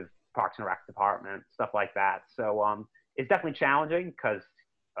booked with Parks and Rec department, stuff like that. So it's definitely challenging because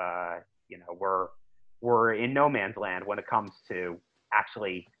we're in no man's land when it comes to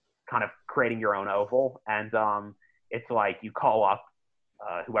actually kind of creating your own oval. And it's like you call up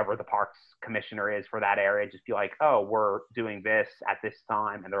whoever the parks commissioner is for that area, just be like, oh, we're doing this at this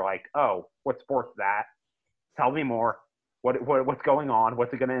time. And they're like, oh, what sport's that? Tell me more. What's going on?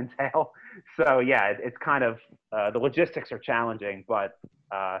 What's it going to entail? So yeah, it's kind of the logistics are challenging, but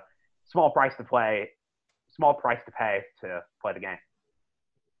small price to pay to play the game.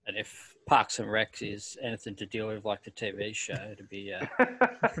 And if Parks and Rec is anything to deal with like the TV show, it'd be.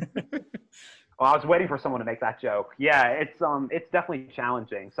 Well, I was waiting for someone to make that joke. Yeah, it's definitely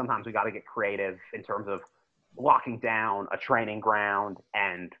challenging. Sometimes we got to get creative in terms of locking down a training ground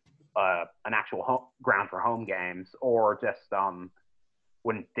and an actual ground for home games, or just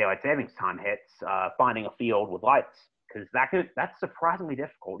when daylight savings time hits, finding a field with lights, because that's surprisingly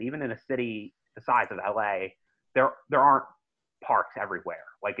difficult. Even in a city the size of LA, there aren't parks everywhere.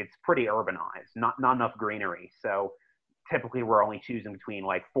 Like it's pretty urbanized, not enough greenery. So typically we're only choosing between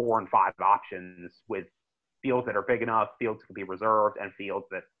like 4 and 5 options with fields that are big enough, fields that can be reserved, and fields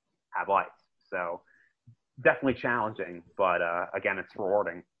that have lights. So definitely challenging, but again, it's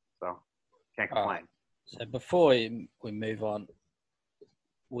rewarding. So can't complain. So before we move on,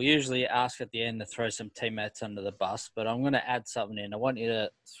 we usually ask at the end to throw some teammates under the bus, but I'm going to add something in. I want you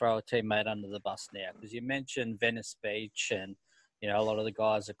to throw a teammate under the bus now because you mentioned Venice Beach and, a lot of the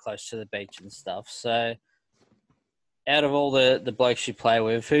guys are close to the beach and stuff. So out of all the blokes you play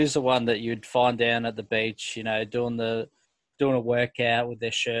with, who's the one that you'd find down at the beach, doing a workout with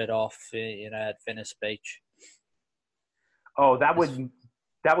their shirt off, at Venice Beach? Oh, that would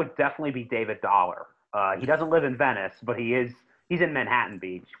definitely be David Dollar. He doesn't live in Venice, but he's in Manhattan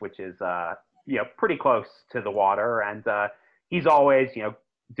Beach, which is pretty close to the water, and he's always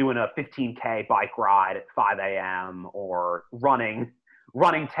doing a 15K bike ride at 5 a.m. or running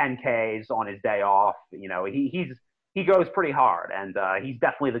 10Ks on his day off. He goes pretty hard, and he's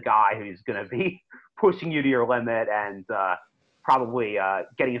definitely the guy who's going to be pushing you to your limit and probably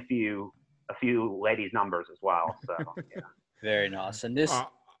getting a few ladies' numbers as well. So yeah. Very nice. And this,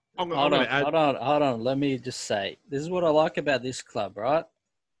 hold on. Let me just say, this is what I like about this club, right?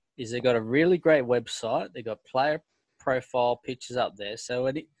 Is they got a really great website. They got player profile pictures up there. So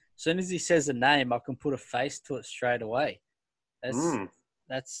as soon as he says a name, I can put a face to it straight away.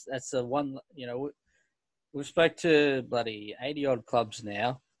 That's the one. We've spoke to bloody 80 odd clubs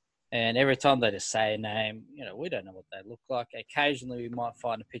now, And every time they just say a name, we don't know what they look like. Occasionally, we might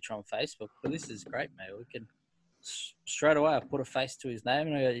find a picture on Facebook, but this is great, mate. We can straight away I put a face to his name,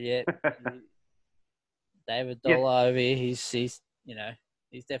 and I go, yeah, David Dollar over here.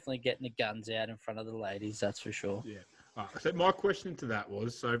 He's definitely getting the guns out in front of the ladies. That's for sure. Yeah. So my question to that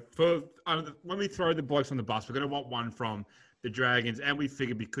was, when we throw the blokes on the bus, we're going to want one from the Dragons, and we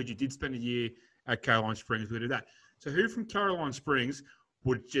figured because you did spend a year at Caroline Springs, we do that. So who from Caroline Springs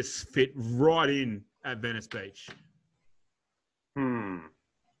would just fit right in at Venice Beach?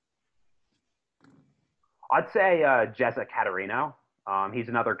 I'd say Jezza Caterino. He's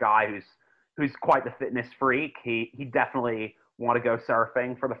another guy who's quite the fitness freak. He definitely want to go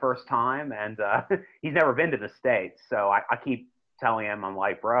surfing for the first time, and he's never been to the States. So I keep telling him, I'm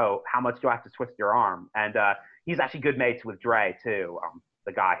like, bro, how much do I have to twist your arm? And he's actually good mates with Dre too,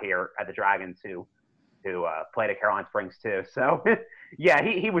 the guy here at the Dragons who played at Caroline Springs too. So yeah,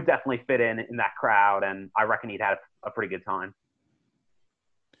 he would definitely fit in that crowd, and I reckon he'd have a pretty good time.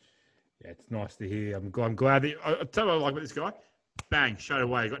 Yeah, it's nice to hear. I'm glad that I'll tell you what I like about this guy. Bang, straight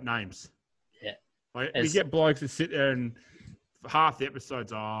away, got names. Yeah. You get blokes that sit there and for half the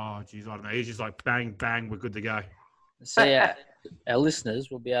episodes, oh, geez, I don't know. He's just like, bang, bang, we're good to go. So, yeah, our listeners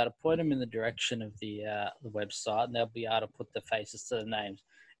will be able to point them in the direction of the website, and they'll be able to put the faces to the names.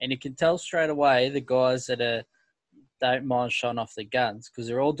 And you can tell straight away the guys that don't mind showing off the guns because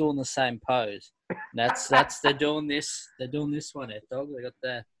they're all doing the same pose. And they're doing this. They're doing this one, dog. They got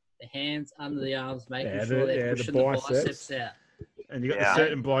the hands under the arms, making sure they're pushing the biceps out. And you got the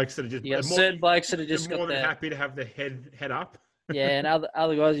certain blokes that are just more than happy to have the head up. Yeah, and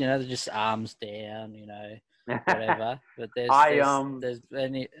other guys, they're just arms down, whatever. But there's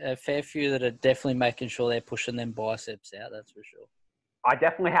a fair few that are definitely making sure they're pushing them biceps out. That's for sure. I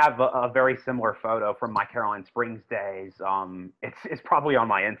definitely have a very similar photo from my Caroline Springs days. It's probably on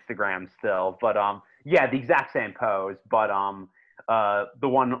my Instagram still, but yeah, the exact same pose. But the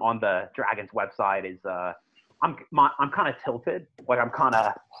one on the Dragons website is I'm kind of tilted, like I'm kind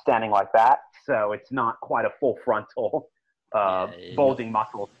of standing like that, so it's not quite a full frontal bulging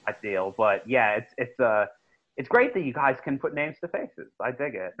muscle type deal. But yeah, it's great that you guys can put names to faces. I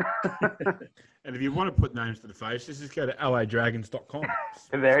dig it. And if you want to put names to the faces, just go to ladragons.com.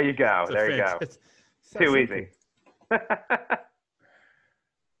 There you go. It's too easy.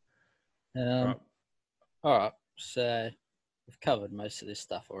 All right. So we've covered most of this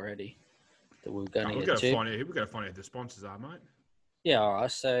stuff already that we're going to get to. We've got to find out who the sponsors are, mate. Yeah, all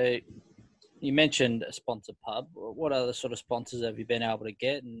right. So you mentioned a sponsor pub. What other sort of sponsors have you been able to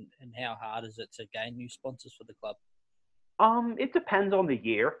get, and how hard is it to gain new sponsors for the club? It depends on the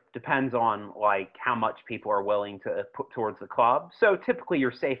year. Depends on like how much people are willing to put towards the club. So typically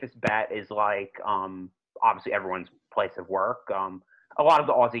your safest bet is like obviously everyone's place of work. A lot of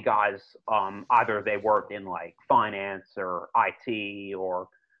the Aussie guys, either they work in like finance or IT or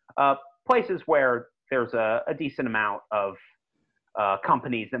places where there's a decent amount of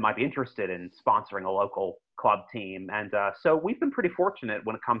companies that might be interested in sponsoring a local club team. And so we've been pretty fortunate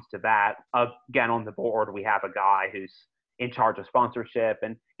when it comes to that. Again, on the board, we have a guy who's in charge of sponsorship,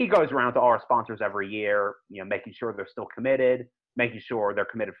 and he goes around to all our sponsors every year, making sure they're still committed, making sure they're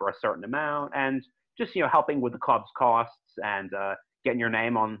committed for a certain amount, and just, helping with the club's costs and getting your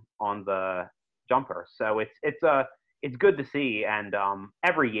name on the jumper. So it's good to see. And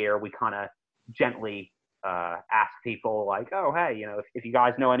every year we kind of gently ask people like, oh, hey, if you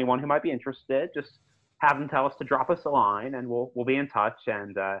guys know anyone who might be interested, just have them tell us to drop us a line, and we'll be in touch.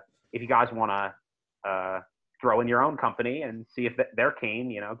 And if you guys want to throw in your own company and see if they're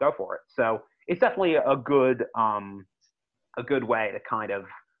keen, go for it. So it's definitely a good way to kind of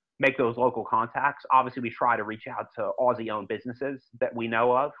make those local contacts. Obviously, we try to reach out to Aussie-owned businesses that we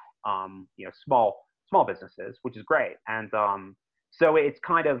know of, small businesses, which is great. And so it's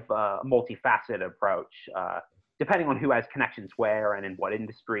kind of a multifaceted approach, depending on who has connections where and in what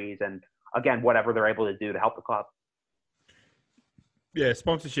industries, and again, whatever they're able to do to help the club. Yeah,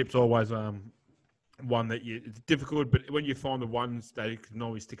 sponsorship's always one that it's difficult, but when you find the ones, they can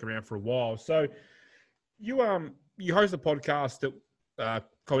always stick around for a while. So you host a podcast that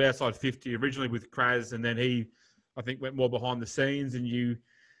called Outside 50 originally with Kraz, and then he, I think, went more behind the scenes, and you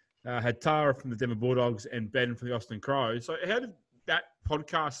had Tara from the Denver Bulldogs and Ben from the Austin Crows. So how did that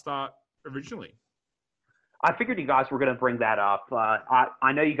podcast start originally? I figured you guys were going to bring that up.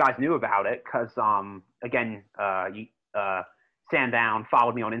 I know you guys knew about it because, again, Sandown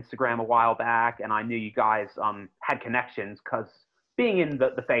followed me on Instagram a while back, and I knew you guys had connections because being in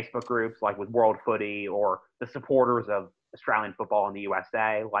the Facebook groups, like with World Footy or the supporters of Australian football in the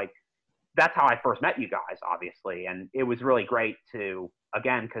USA, like that's how I first met you guys, obviously. And it was really great to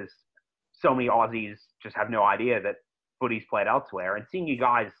again, because so many Aussies just have no idea that footy's played elsewhere. And seeing you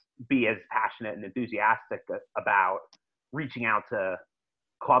guys be as passionate and enthusiastic about reaching out to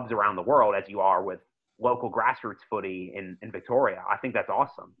clubs around the world as you are with local grassroots footy in Victoria, I think that's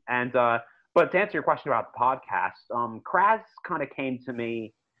awesome. And but to answer your question about the podcast, Kraz kind of came to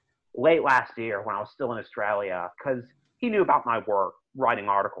me late last year when I was still in Australia, because he knew about my work writing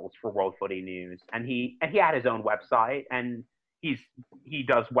articles for World Footy News, and he had his own website, and he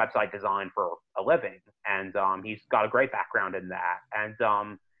does website design for a living, and he's got a great background in that.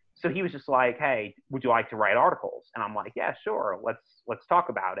 And so he was just like, "Hey, would you like to write articles?" And I'm like, "Yeah, sure. Let's talk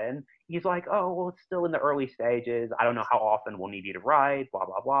about it." And he's like, "Oh, well, it's still in the early stages. I don't know how often we'll need you to write, blah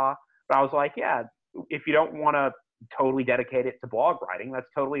blah blah." But I was like, "Yeah, if you don't want to totally dedicate it to blog writing, that's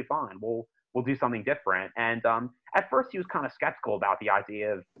totally fine. We'll do something different." And at first he was kind of skeptical about the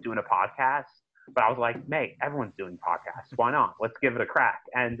idea of doing a podcast, but I was like, "Mate, everyone's doing podcasts. Why not? Let's give it a crack."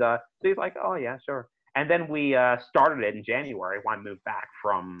 And so he's like, "Oh yeah, sure." And then we started it in January when I moved back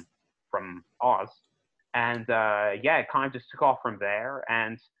from Oz, and yeah, it kind of just took off from there.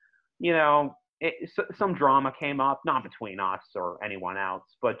 And you know, some drama came up, not between us or anyone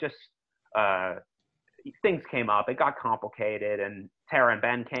else, but just things came up. It got complicated, and Tara and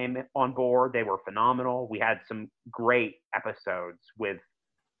Ben came on board. They were phenomenal. We had some great episodes with,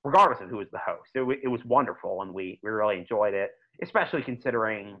 regardless of who was the host. It was wonderful, and we really enjoyed it, especially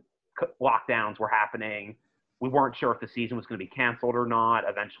considering lockdowns were happening. We weren't sure if the season was going to be canceled or not.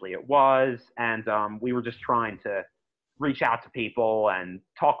 Eventually it was, and we were just trying to reach out to people and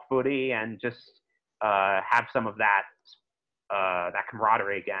talk footy and just have some of that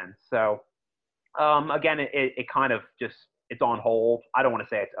camaraderie again. So again, it kind of just, it's on hold. I don't want to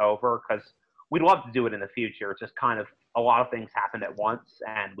say it's over, because we'd love to do it in the future. It's just kind of a lot of things happened at once,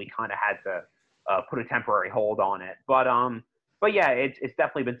 and we kind of had to put a temporary hold on it. But yeah, it's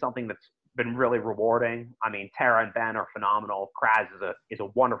definitely been something that's been really rewarding. I mean, Tara and Ben are phenomenal. Kraz is a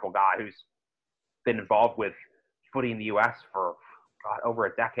wonderful guy who's been involved with footy in the U.S. for over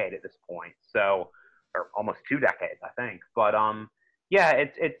a decade at this point. So, or almost 2 decades, I think. But yeah,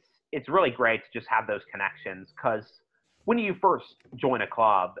 it's really great to just have those connections, because when you first join a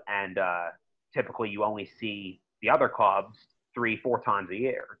club, and typically you only see the other clubs 3-4 times a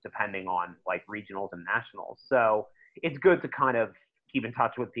year, depending on like regionals and nationals. So it's good to kind of keep in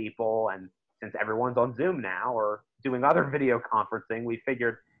touch with people. And since everyone's on Zoom now or doing other video conferencing, we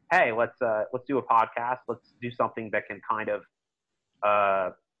figured, hey, let's do a podcast. Let's do something that can kind of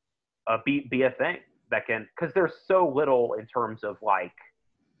be a thing that can, because there's so little in terms of like,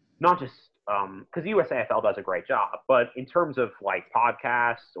 not just because USAFL does a great job, but in terms of like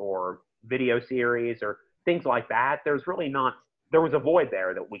podcasts or video series or things like that, there's really not. There was a void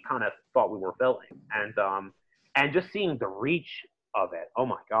there that we kind of thought we were filling, and just seeing the reach of it. Oh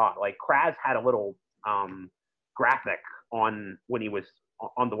my God! Like Kraz had a little graphic on when he was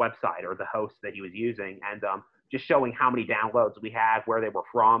on the website, or the host that he was using, and just showing how many downloads we had, where they were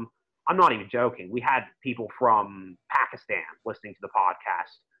from. I'm not even joking. We had people from Pakistan listening to the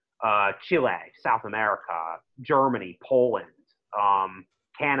podcast, Chile, South America, Germany, Poland,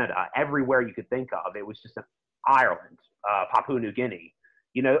 Canada, everywhere you could think of. It was just Ireland, Papua New Guinea.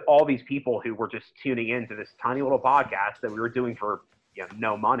 You know, all these people who were just tuning into this tiny little podcast that we were doing for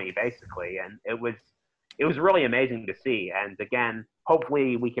no money, basically. And it was really amazing to see. And again,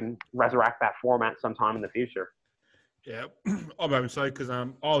 hopefully we can resurrect that format sometime in the future. Yeah, I'm hoping so, because I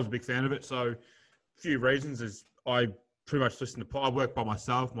was a big fan of it. So a few reasons is I pretty much listen to, I work by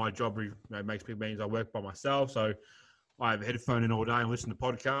myself. My job means I work by myself. So I have a headphone in all day and listen to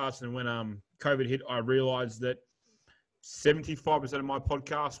podcasts. And when COVID hit, I realized that 75% of my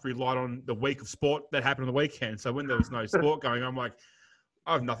podcast relied on the week of sport that happened on the weekend. So when there was no sport going on, I'm like,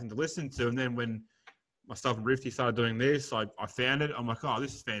 I have nothing to listen to. And then when myself and Rifty started doing this, I found it. I'm like, oh,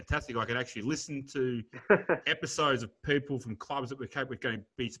 this is fantastic. I can actually listen to episodes of people from clubs that we're going to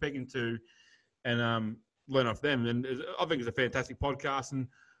be speaking to and learn off them. And I think it's a fantastic podcast. And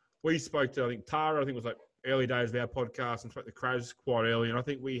we spoke to, I think, Tara, I think it was like early days of our podcast, and spoke to Kraz quite early. And I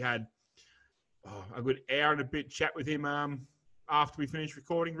think we had a good hour and a bit chat with him after we finished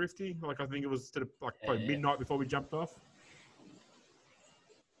recording, Rifty. Like, I think it was sort of like probably midnight before we jumped off.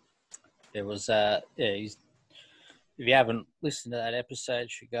 It was, if you haven't listened to that episode, you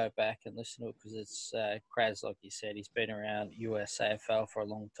should go back and listen to it, because it's Kraz, like you said, he's been around USAFL for a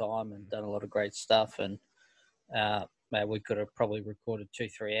long time and done a lot of great stuff. And man, we could have probably recorded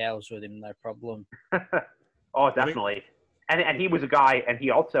 2-3 hours with him, no problem. Oh, definitely. And he was a guy, and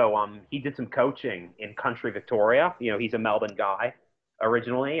he also he did some coaching in country Victoria. You know, he's a Melbourne guy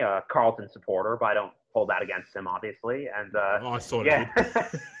originally, a Carlton supporter, but I don't hold that against him, obviously. And I sort of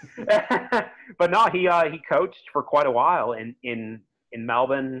yeah, but no, he coached for quite a while in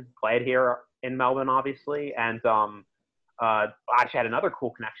Melbourne, played here in Melbourne, obviously, and I actually had another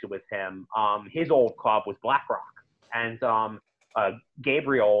cool connection with him. His old club was BlackRock, and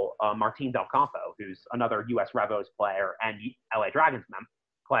Gabriel Martin Del Campo, who's another U.S. Revos player and LA Dragons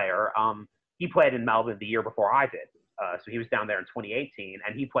player, he played in Melbourne the year before I did. So he was down there in 2018,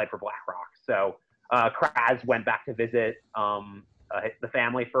 and he played for BlackRock. So Kraz went back to visit the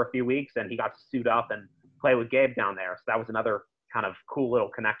family for a few weeks, and he got to suit up and play with Gabe down there. So that was another kind of cool little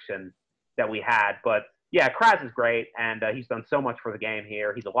connection that we had. But yeah, Kraz is great, and he's done so much for the game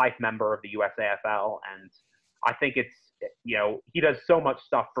here. He's a life member of the USAFL, and I think it's, he does so much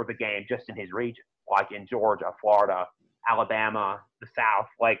stuff for the game just in his region, like in Georgia, Florida, Alabama, the South.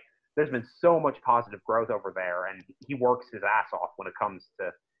 Like, there's been so much positive growth over there, and he works his ass off when it comes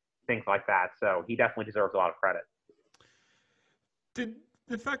to things like that. So he definitely deserves a lot of credit. Did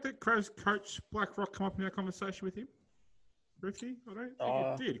the fact that Kraz coached BlackRock come up in our conversation with him? Briefly? I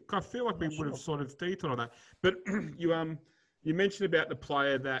don't think it did. I feel like we would have sort of detailed on that. But you mentioned about the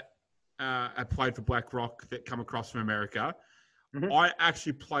player that had played for BlackRock that come across from America. Mm-hmm. I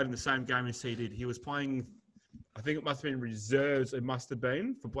actually played in the same game as he did. He was playing, I think it must have been reserves. It must have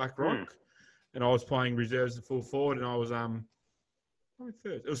been for BlackRock, and I was playing reserves and full forward, and I was I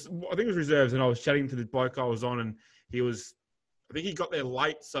think it was reserves, and I was chatting to the bloke I was on, and I think he got there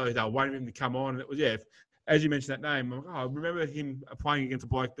late, so they were waiting for him to come on, and it was as you mentioned that name, I'm like, I remember him playing against a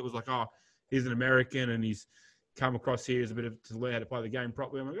bloke that was like, he's an American and he's come across here as a bit of to learn how to play the game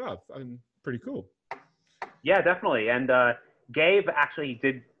properly. I'm like, pretty cool. Yeah, definitely. And Gabe actually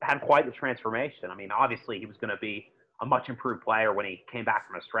had quite the transformation. I mean, obviously he was going to be a much improved player when he came back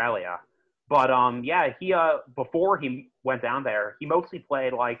from Australia. But he before he went down there, he mostly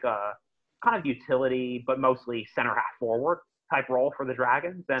played like kind of utility, but mostly center half forward type role for the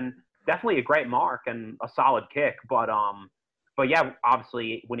Dragons, and definitely a great mark and a solid kick. But yeah,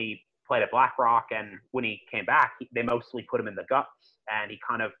 obviously when he played at BlackRock and when he came back, they mostly put him in the guts, and he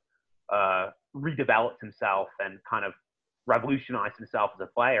kind of redeveloped himself and kind of revolutionized himself as a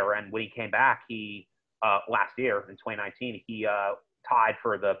player. And when he came back, he last year in 2019, he tied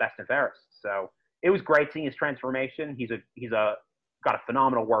for the best and fairest. So it was great seeing his transformation. He's got a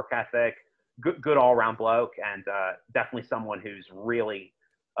phenomenal work ethic, good all around bloke, and definitely someone who's really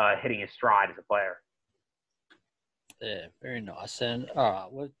hitting his stride as a player. Yeah, very nice. And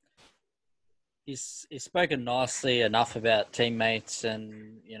all right, he's spoken nicely enough about teammates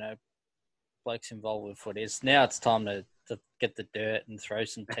and blokes involved with footy. Now it's time to get the dirt and throw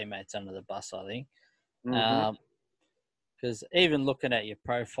some teammates under the bus, I think. Because even looking at your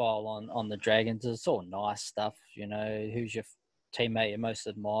profile on the Dragons, it's all nice stuff. Who's your teammate you most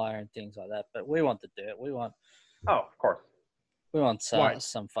admire and things like that. But we want the dirt. We want. Oh, of course. We want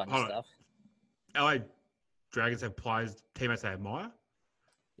some fun stuff. LA Dragons have teammates they admire?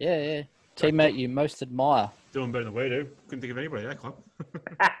 Yeah. Teammate you most admire. Doing better than we do. Couldn't think of anybody at that club.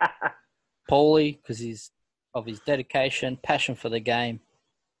 Paulie, because he's of his dedication, passion for the game.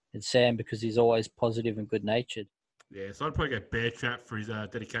 And Sam, because he's always positive and good-natured. Yeah, so I'd probably go Bear Trap for his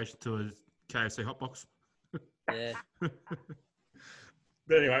dedication to his KFC hotbox. Yeah.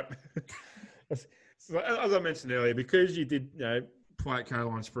 But anyway, so as I mentioned earlier, because you did play at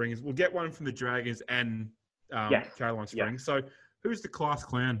Caroline Springs, we'll get one from the Dragons and Caroline Springs. Yeah. So who's the class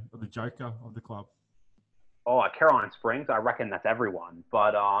clown or the joker of the club? Oh, at Caroline Springs, I reckon that's everyone.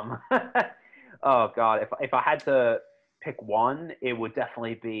 But oh God, if I had to pick one, it would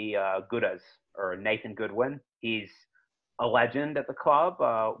definitely be Goodas or Nathan Goodwin. He's a legend at the club.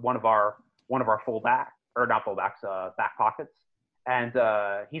 One of our back pockets, and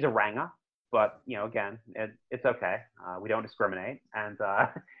he's a Ranga. But again, it's okay. We don't discriminate, and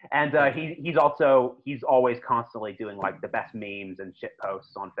he's always constantly doing like the best memes and shit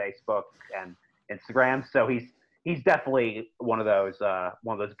posts on Facebook and Instagram. So he's definitely one of those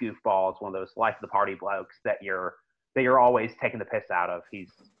goofballs, one of those life of the party blokes that you're always taking the piss out of.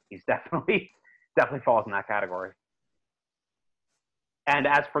 He's definitely falls in that category. And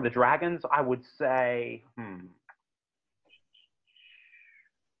as for the Dragons, I would say,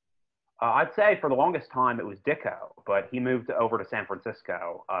 I'd say for the longest time it was Dicko, but he moved over to San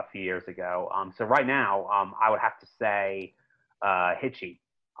Francisco a few years ago. So right now, I would have to say Hitchy,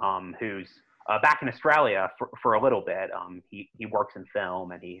 who's back in Australia for a little bit. He works in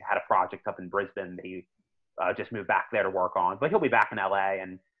film, and he had a project up in Brisbane that he just moved back there to work on. But he'll be back in LA,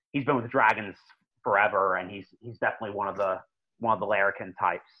 and he's been with the Dragons forever, and he's definitely one of the Larrikin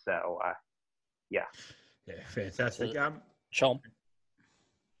types. So yeah, fantastic. Chomp.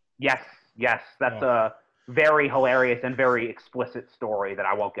 Yes, Yes, that's Oh. a very hilarious and very explicit story that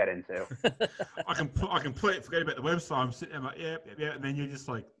I won't get into. I completely forget about the website. I'm sitting there, I'm like, yeah, and then you're just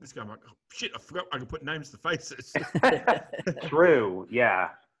like, this guy, I'm like, oh, shit, I forgot I can put names to faces. True, yeah.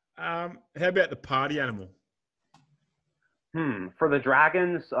 How about the party animal? For the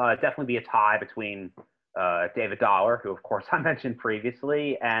Dragons, definitely be a tie between David Dollar, who of course I mentioned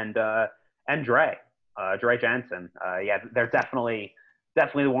previously, and Dre Jensen. Yeah, they're definitely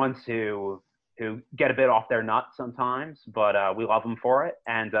the ones who get a bit off their nut sometimes, but we love them for it.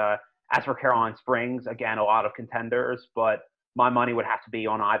 And as for Caroline Springs, again, a lot of contenders, but my money would have to be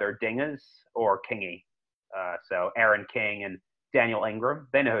on either Dingas or Kingy. So Aaron King and Daniel Ingram,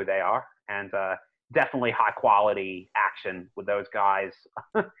 they know who they are, and definitely high quality action with those guys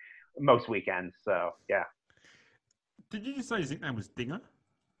most weekends. So yeah. Did you just say his nickname was Dinger?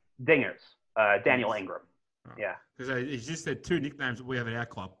 Dingers, Daniel Ingram. Oh. Yeah. Because he just said two nicknames that we have at our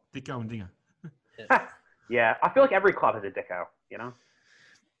club, Dicko and Dinger. Yeah, I feel like every club has a Dicko, you know?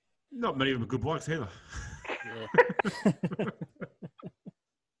 Not many of them are good blokes either. Yeah.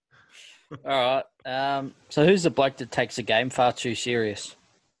 All right. So who's the bloke that takes the game far too serious?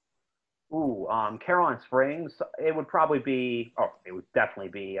 Ooh, Caroline Springs, it would definitely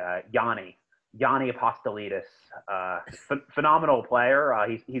be Yanni Apostolidis. Phenomenal player.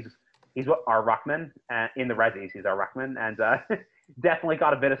 He's our ruckman in the Rezzies. He's our ruckman, and definitely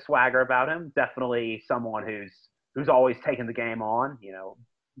got a bit of swagger about him. Definitely someone who's always taking the game on, you know,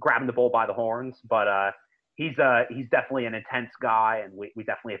 grabbing the bull by the horns. But he's definitely an intense guy, and we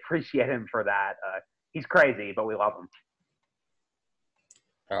definitely appreciate him for that. He's crazy, but we love him.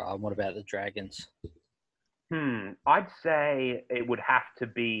 All right, what about the Dragons? I'd say it would have to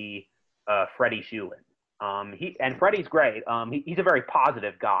be Freddie Shulin. Freddie's great. He's a very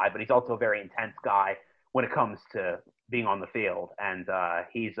positive guy, but he's also a very intense guy when it comes to being on the field. And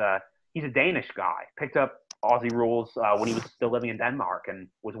he's a Danish guy. Picked up Aussie rules when he was still living in Denmark and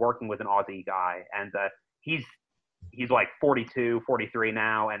was working with an Aussie guy. And he's like 42, 43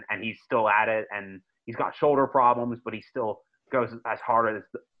 now, and he's still at it. And he's got shoulder problems, but he still goes as hard at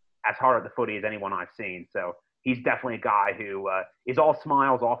the footy as anyone I've seen. So he's definitely a guy who is all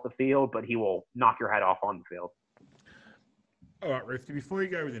smiles off the field, but he will knock your head off on the field. All right, Rifty, before you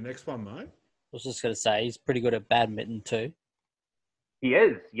go with the next one, mate. I was just going to say, he's pretty good at badminton too. He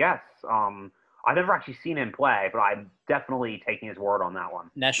is, yes. I've never actually seen him play, but I'm definitely taking his word on that one.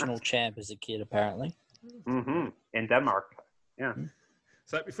 National champ as a kid, apparently. Mm-hmm. In Denmark, yeah.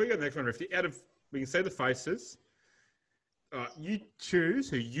 So before you go to the next one, Rifty, we can say the faces. You choose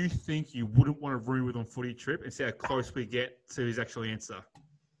who you think you wouldn't want to room with on footy trip and see how close we get to his actual answer.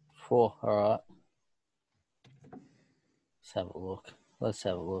 4, all right. Let's have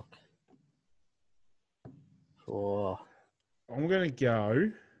a look. 4. I'm going to go.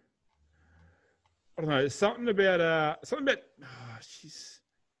 I don't know. Something about.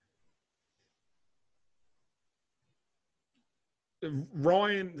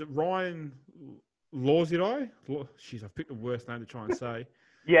 Ryan Lawzidai? Jeez, I've picked the worst name to try and say.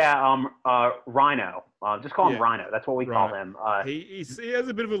 Yeah, Rhino. Just call him Rhino. That's what we call him. He has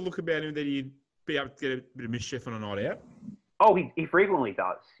a bit of a look about him that he'd be able to get a bit of mischief on a night out. Oh, he frequently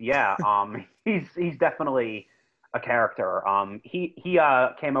does. Yeah. He's definitely a character. He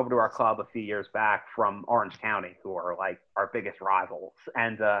came over to our club a few years back from Orange County, who are like our biggest rivals.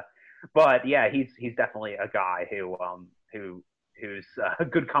 And but yeah, he's definitely a guy who's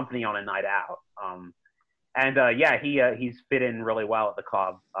good company on a night out. He's fit in really well at the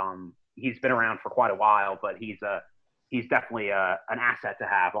club. He's been around for quite a while, but he's definitely an asset to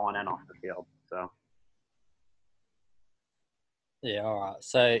have on and off the field. So. Yeah, all right.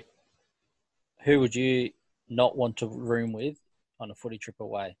 So who would you not want to room with on a footy trip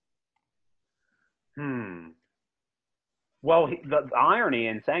away? Well, the irony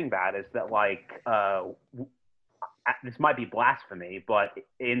in saying that is that, like, this might be blasphemy, but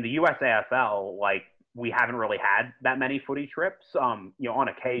in the USAFL, like, we haven't really had that many footy trips. On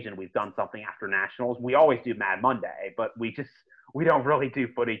occasion we've done something after nationals. We always do Mad Monday, but we don't really do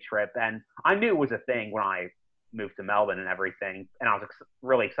footy trip. And I knew it was a thing when I moved to Melbourne and everything, and I was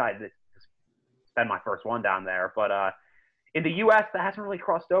really excited to spend my first one down there. But in the US, that hasn't really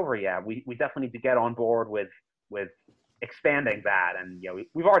crossed over yet. We definitely need to get on board with expanding that. And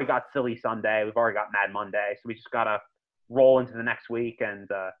we've already got Silly Sunday, we've already got Mad Monday, so we just gotta roll into the next week and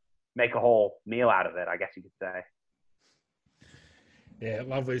make a whole meal out of it, I guess you could say. Yeah,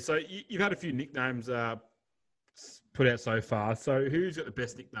 lovely. So you've had a few nicknames put out so far. So who's got the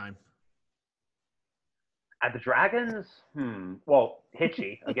best nickname? At the Dragons, well,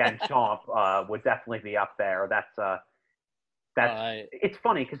 Hitchy again. Chomp would definitely be up there. It's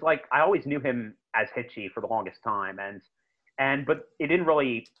funny because like I always knew him as Hitchy for the longest time, but it didn't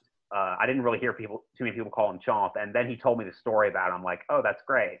really I didn't really hear too many people call him Chomp, and then he told me the story about it. I'm like, oh, that's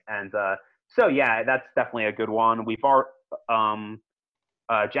great, and so yeah, that's definitely a good one. We've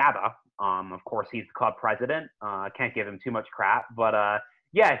Jabba, of course, he's the club president. I can't give him too much crap, but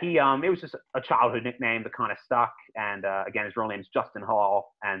yeah, it was just a childhood nickname that kind of stuck, and again, his real name's Justin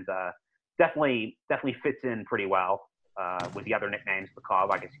Hall, and definitely fits in pretty well with the other nicknames of the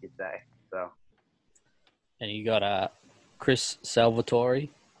club, I guess you could say. So, and you got Chris Salvatore,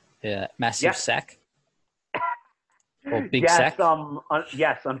 massive sack, or big sack.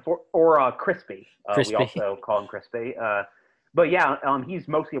 Yes, or Crispy. Crispy. We also call him Crispy. But yeah, he's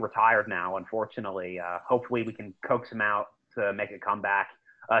mostly retired now, unfortunately. Hopefully, we can coax him out to make a comeback.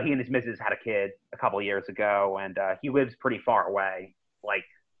 He and his missus had a kid a couple of years ago, and he lives pretty far away, like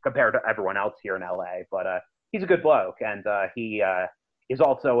compared to everyone else here in LA. But he's a good bloke, and he is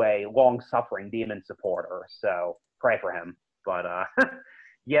also a long-suffering Demon supporter. So pray for him. But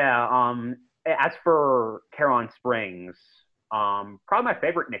yeah, as for Caroline Springs, probably my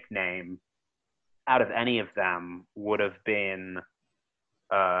favorite nickname out of any of them would have been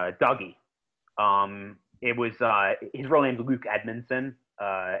Dougie. It was his real name's Luke Edmondson,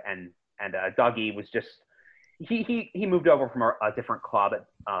 and Dougie was just he moved over from a different club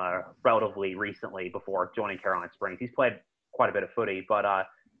relatively recently before joining Caroline Springs. He's played quite a bit of footy, but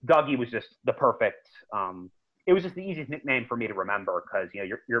Dougie was just the perfect. It was just the easiest nickname for me to remember because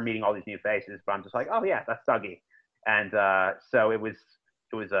you're meeting all these new faces, but I'm just like, oh yeah, that's Dougie, and so it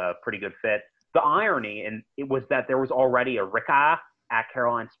was a pretty good fit. The irony it was that there was already a Ricka at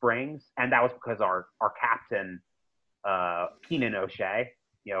Caroline Springs, and that was because our captain, Keenan O'Shea,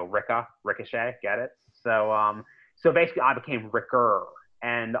 Ricochet, get it? So basically I became Ricker,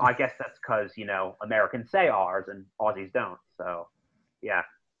 and I guess that's because, Americans say R's and Aussies don't. So, yeah.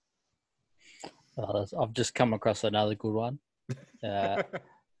 I've just come across another good one.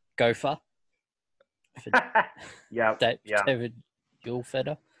 Gopher. Yeah. David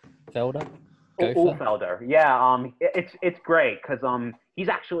Ulfelder. Ulfelder. Yeah, it's great because he's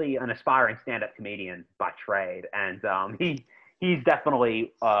actually an aspiring stand-up comedian by trade, and he's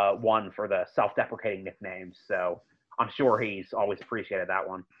definitely one for the self-deprecating nicknames. So I'm sure he's always appreciated that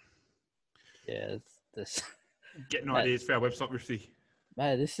one. Yeah, this getting ideas for our website, Rifty.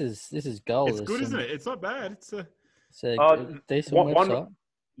 Man, this is gold. It's good, isn't it? It's not bad. It's a decent website.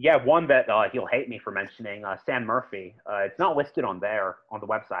 One that he'll hate me for mentioning, Sam Murphy. It's not listed on the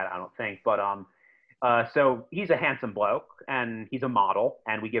website, I don't think, but so he's a handsome bloke and he's a model,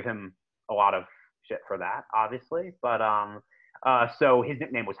 and we give him a lot of shit for that, obviously. But so his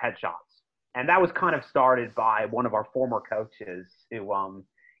nickname was Headshots, and that was kind of started by one of our former coaches who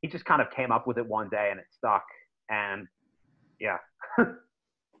he just kind of came up with it one day and it stuck, and yeah.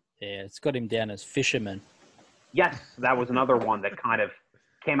 Yeah, it's got him down as Fisherman. Yes, that was another one that kind of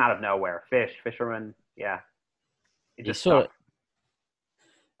came out of nowhere. Fisherman, yeah. It just sort of,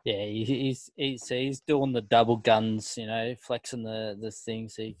 yeah, he's doing the double guns, flexing the thing,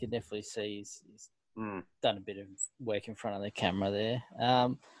 so you can definitely see he's done a bit of work in front of the camera there.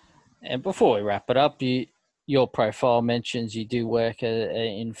 And before we wrap it up, your profile mentions you do work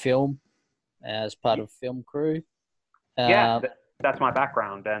in film as part of film crew. Yeah, that's my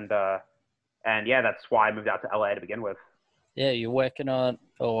background, and yeah, that's why I moved out to LA to begin with. Yeah, you're working on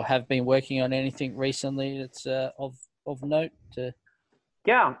or have been working on anything recently that's of note?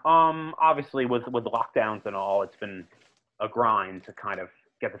 Yeah, obviously with the lockdowns and all, it's been a grind to kind of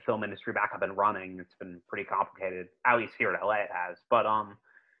get the film industry back up and running. It's been pretty complicated, at least here in LA it has. But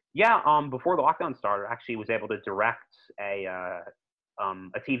before the lockdown started, I actually was able to direct a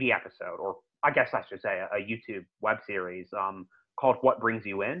TV episode, or I guess I should say a YouTube web series called What Brings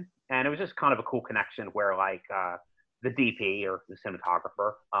You In, and it was just kind of a cool connection where the DP or the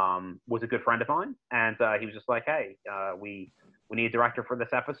cinematographer was a good friend of mine, and he was just like, hey, we need a director for this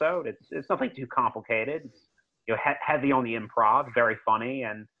episode. It's nothing too complicated. It's heavy on the improv, very funny,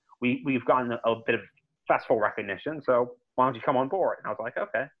 and we've gotten a bit of festival recognition, so why don't you come on board? And I was like,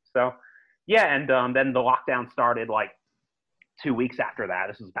 okay. So yeah, and then the lockdown started 2 weeks after that.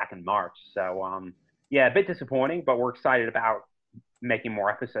 This was back in March. So yeah, a bit disappointing, but we're excited about making more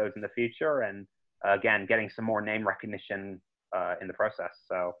episodes in the future, and again, getting some more name recognition in the process.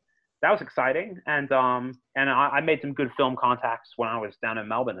 So that was exciting, and I made some good film contacts when I was down in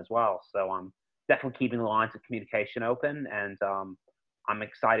Melbourne as well. So I'm definitely keeping the lines of communication open, and I'm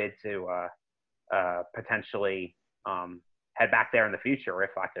excited to potentially head back there in the future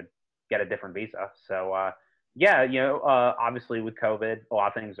if I could get a different visa. So yeah, obviously with COVID, a lot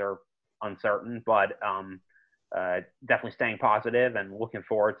of things are uncertain, but definitely staying positive and looking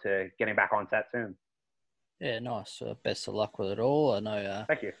forward to getting back on set soon. Yeah, nice. Best of luck with it all. I know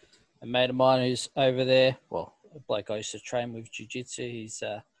Thank you. a mate of mine who's over there, well, a bloke I used to train with jiu-jitsu, he's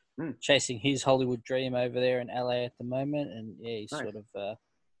chasing his Hollywood dream over there in LA at the moment. And yeah, he's Nice. sort of,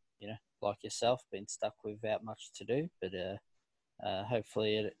 like yourself, been stuck without much to do. But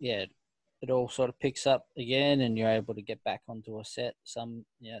hopefully, it all sort of picks up again and you're able to get back onto a set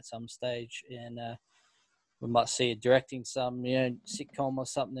at some stage. And we might see you directing some, sitcom or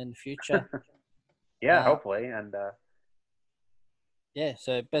something in the future. Yeah, hopefully. And yeah,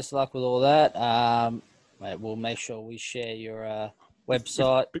 so best of luck with all that. Mate, we'll make sure we share your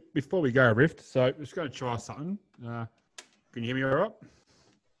website. Before we go, Rift, so I'm just going to try something. Can you hear me all right?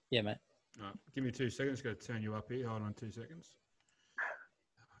 Yeah, mate. All right, give me 2 seconds. Got to turn you up here. Hold on 2 seconds.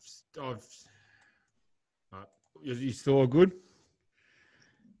 All right. You still all good? Can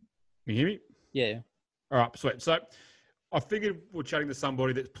you hear me? Yeah. All right, sweet. So I figured we're chatting to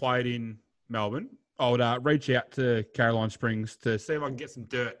somebody that's played in Melbourne. I would reach out to Caroline Springs to see if I can get some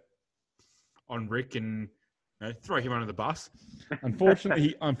dirt on Rick and throw him under the bus.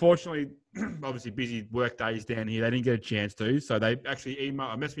 Unfortunately, obviously busy work days down here. They didn't get a chance to, so they actually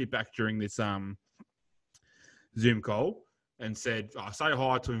messaged me back during this Zoom call and said, say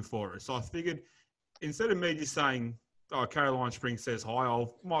hi to him for us. So I figured instead of me just saying, Caroline Springs says hi, I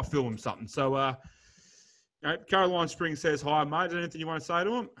might film him something. So, Caroline Springs says hi, mate. Is there anything you want to say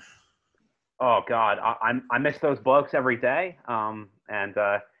to him? oh God, I miss those blokes every day. And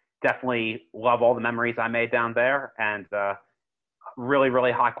definitely love all the memories I made down there, and really,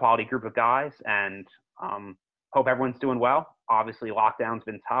 really high quality group of guys, and hope everyone's doing well. Obviously, lockdown's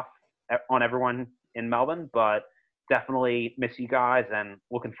been tough on everyone in Melbourne, but definitely miss you guys and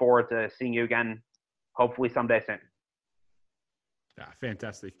looking forward to seeing you again, hopefully someday soon. Yeah,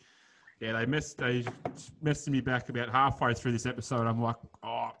 fantastic. Yeah, they messaged me back about halfway through this episode. I'm like,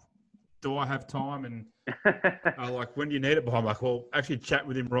 do I have time? And like, when do you need it? But I'm like, well, actually chat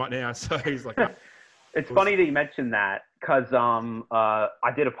with him right now. So he's like, it's funny that you mentioned that, because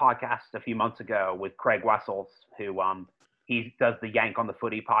I did a podcast a few months ago with Craig Wessels, who he does the Yank on the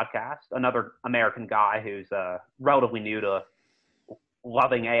Footy podcast, another American guy who's relatively new to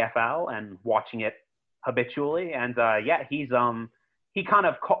loving AFL and watching it habitually. And he kind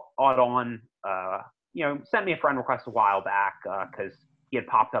of caught on, sent me a friend request a while back because he had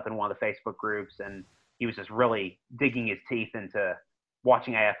popped up in one of the Facebook groups, and he was just really digging his teeth into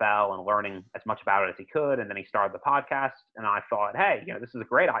watching AFL and learning as much about it as he could. And then he started the podcast, and I thought, hey, this is a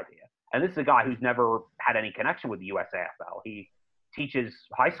great idea. And this is a guy who's never had any connection with the USAFL. He teaches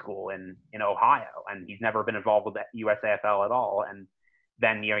high school in Ohio, and he's never been involved with the USAFL at all. And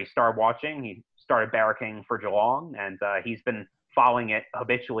then, he started watching, he started barracking for Geelong, and he's been following it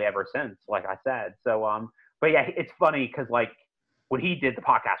habitually ever since, like I said. So, but yeah, it's funny because when he did the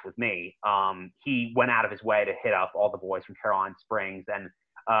podcast with me, he went out of his way to hit up all the boys from Caroline Springs and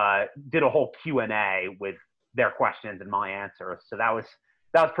did a whole Q&A with their questions and my answers. So that was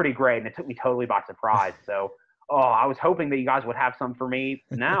pretty great, and it took me totally by surprise. So, I was hoping that you guys would have some for me.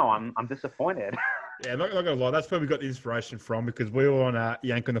 Now I'm disappointed. Yeah, not gonna lie. That's where we got the inspiration from, because we were on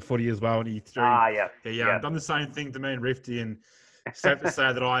Yank on the Footy as well, and he threw. Yeah. Done the same thing to me and Rifty, and safe to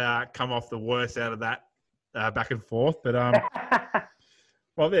say that I come off the worst out of that back and forth. But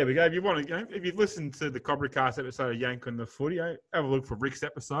well, there we go. If you want to, if you've listened to the Cobra Cast episode of Yank on the Footy, have a look for Rick's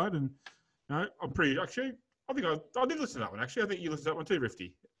episode, and I'm pretty actually. I think I did listen to that one. Actually, I think you listened to that one too,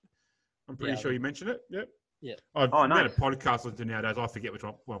 Rifty. I'm pretty sure you mentioned it. Yep. Yeah. I've nice. made a podcast listened to nowadays. I forget which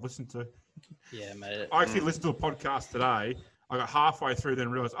one I've listened to. Yeah, mate. I actually listened to a podcast today. I got halfway through,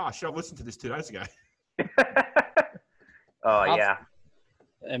 then realized, shit, I've listened to this 2 days ago. Yeah.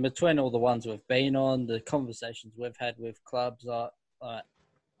 And between all the ones we've been on, the conversations we've had with clubs, I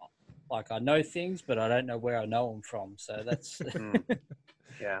know things, but I don't know where I know them from. So that's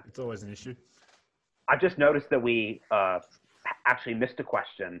Yeah. It's always an issue. I just noticed that we actually missed a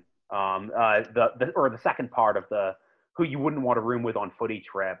question. The second part of the who you wouldn't want to room with on footy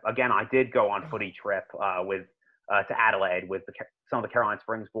trip. Again, I did go on footy trip with to Adelaide with some of the Caroline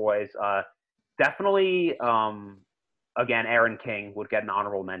Springs boys. Definitely, again, Aaron King would get an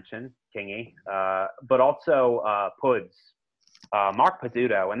honorable mention, Kingy, but also Puds, Mark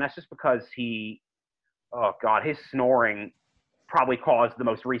Pizzuto, and that's just because his snoring probably caused the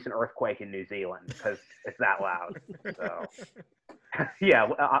most recent earthquake in New Zealand because it's that loud. So, yeah,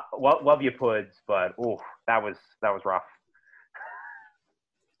 love you, Puds, but that was rough.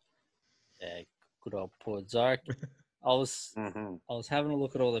 Yeah, good old Puds. I was having a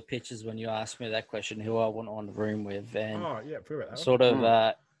look at all the pictures when you asked me that question, who I want on the room with, and Yeah, forget about that. sort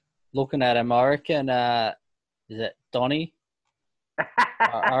of looking at him, I reckon is it Donny?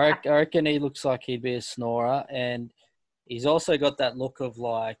 I reckon he looks like he'd be a snorer, and he's also got that look of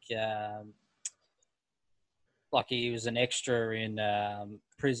like he was an extra in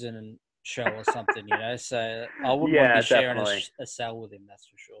prison show or something, you know. So I wouldn't want to be sharing a cell with him. That's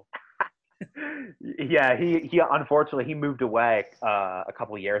for sure. Yeah, he unfortunately he moved away a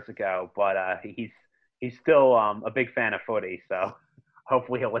couple of years ago, but he's still a big fan of footy. So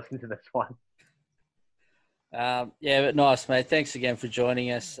hopefully he'll listen to this one. Yeah, but nice, mate. Thanks again for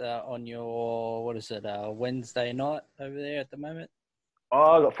joining us on your, Wednesday night over there at the moment?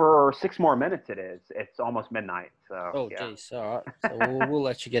 For 6 more minutes it is. It's almost midnight. So, geez. All right. So we'll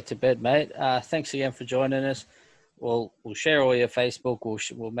let you get to bed, mate. Thanks again for joining us. We'll share all your Facebook.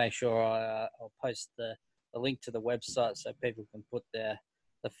 We'll make sure I'll post the link to the website so people can put the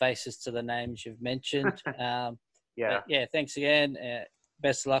faces to the names you've mentioned. Yeah, thanks again.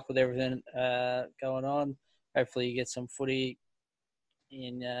 Best of luck with everything going on. Hopefully you get some footy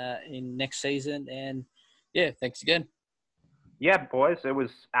in next season. And, yeah, thanks again. Yeah, boys, it was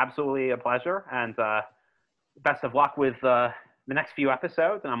absolutely a pleasure. And best of luck with the next few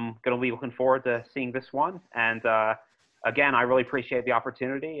episodes. And I'm going to be looking forward to seeing this one. And, again, I really appreciate the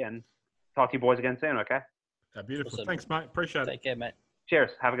opportunity. And talk to you boys again soon, okay? Beautiful. Awesome. Thanks, mate. Appreciate it. Take care, mate.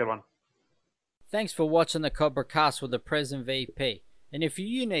 Cheers. Have a good one. Thanks for watching the Cobra Cast with the present VP. And if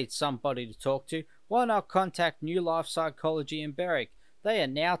you need somebody to talk to, why not contact New Life Psychology in Berwick? They are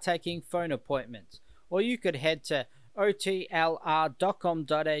now taking phone appointments. Or you could head to otlr.com.au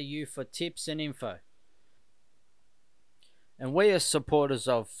for tips and info. And we are supporters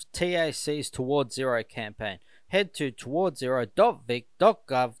of TAC's Towards Zero campaign. Head to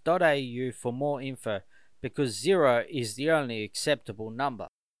towardszero.vic.gov.au for more info, because 0 is the only acceptable number.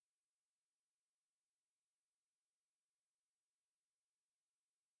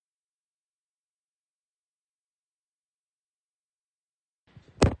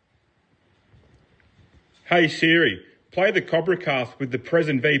 Hey Siri, play the Cobra Cast with the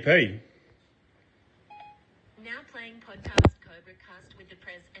present VP.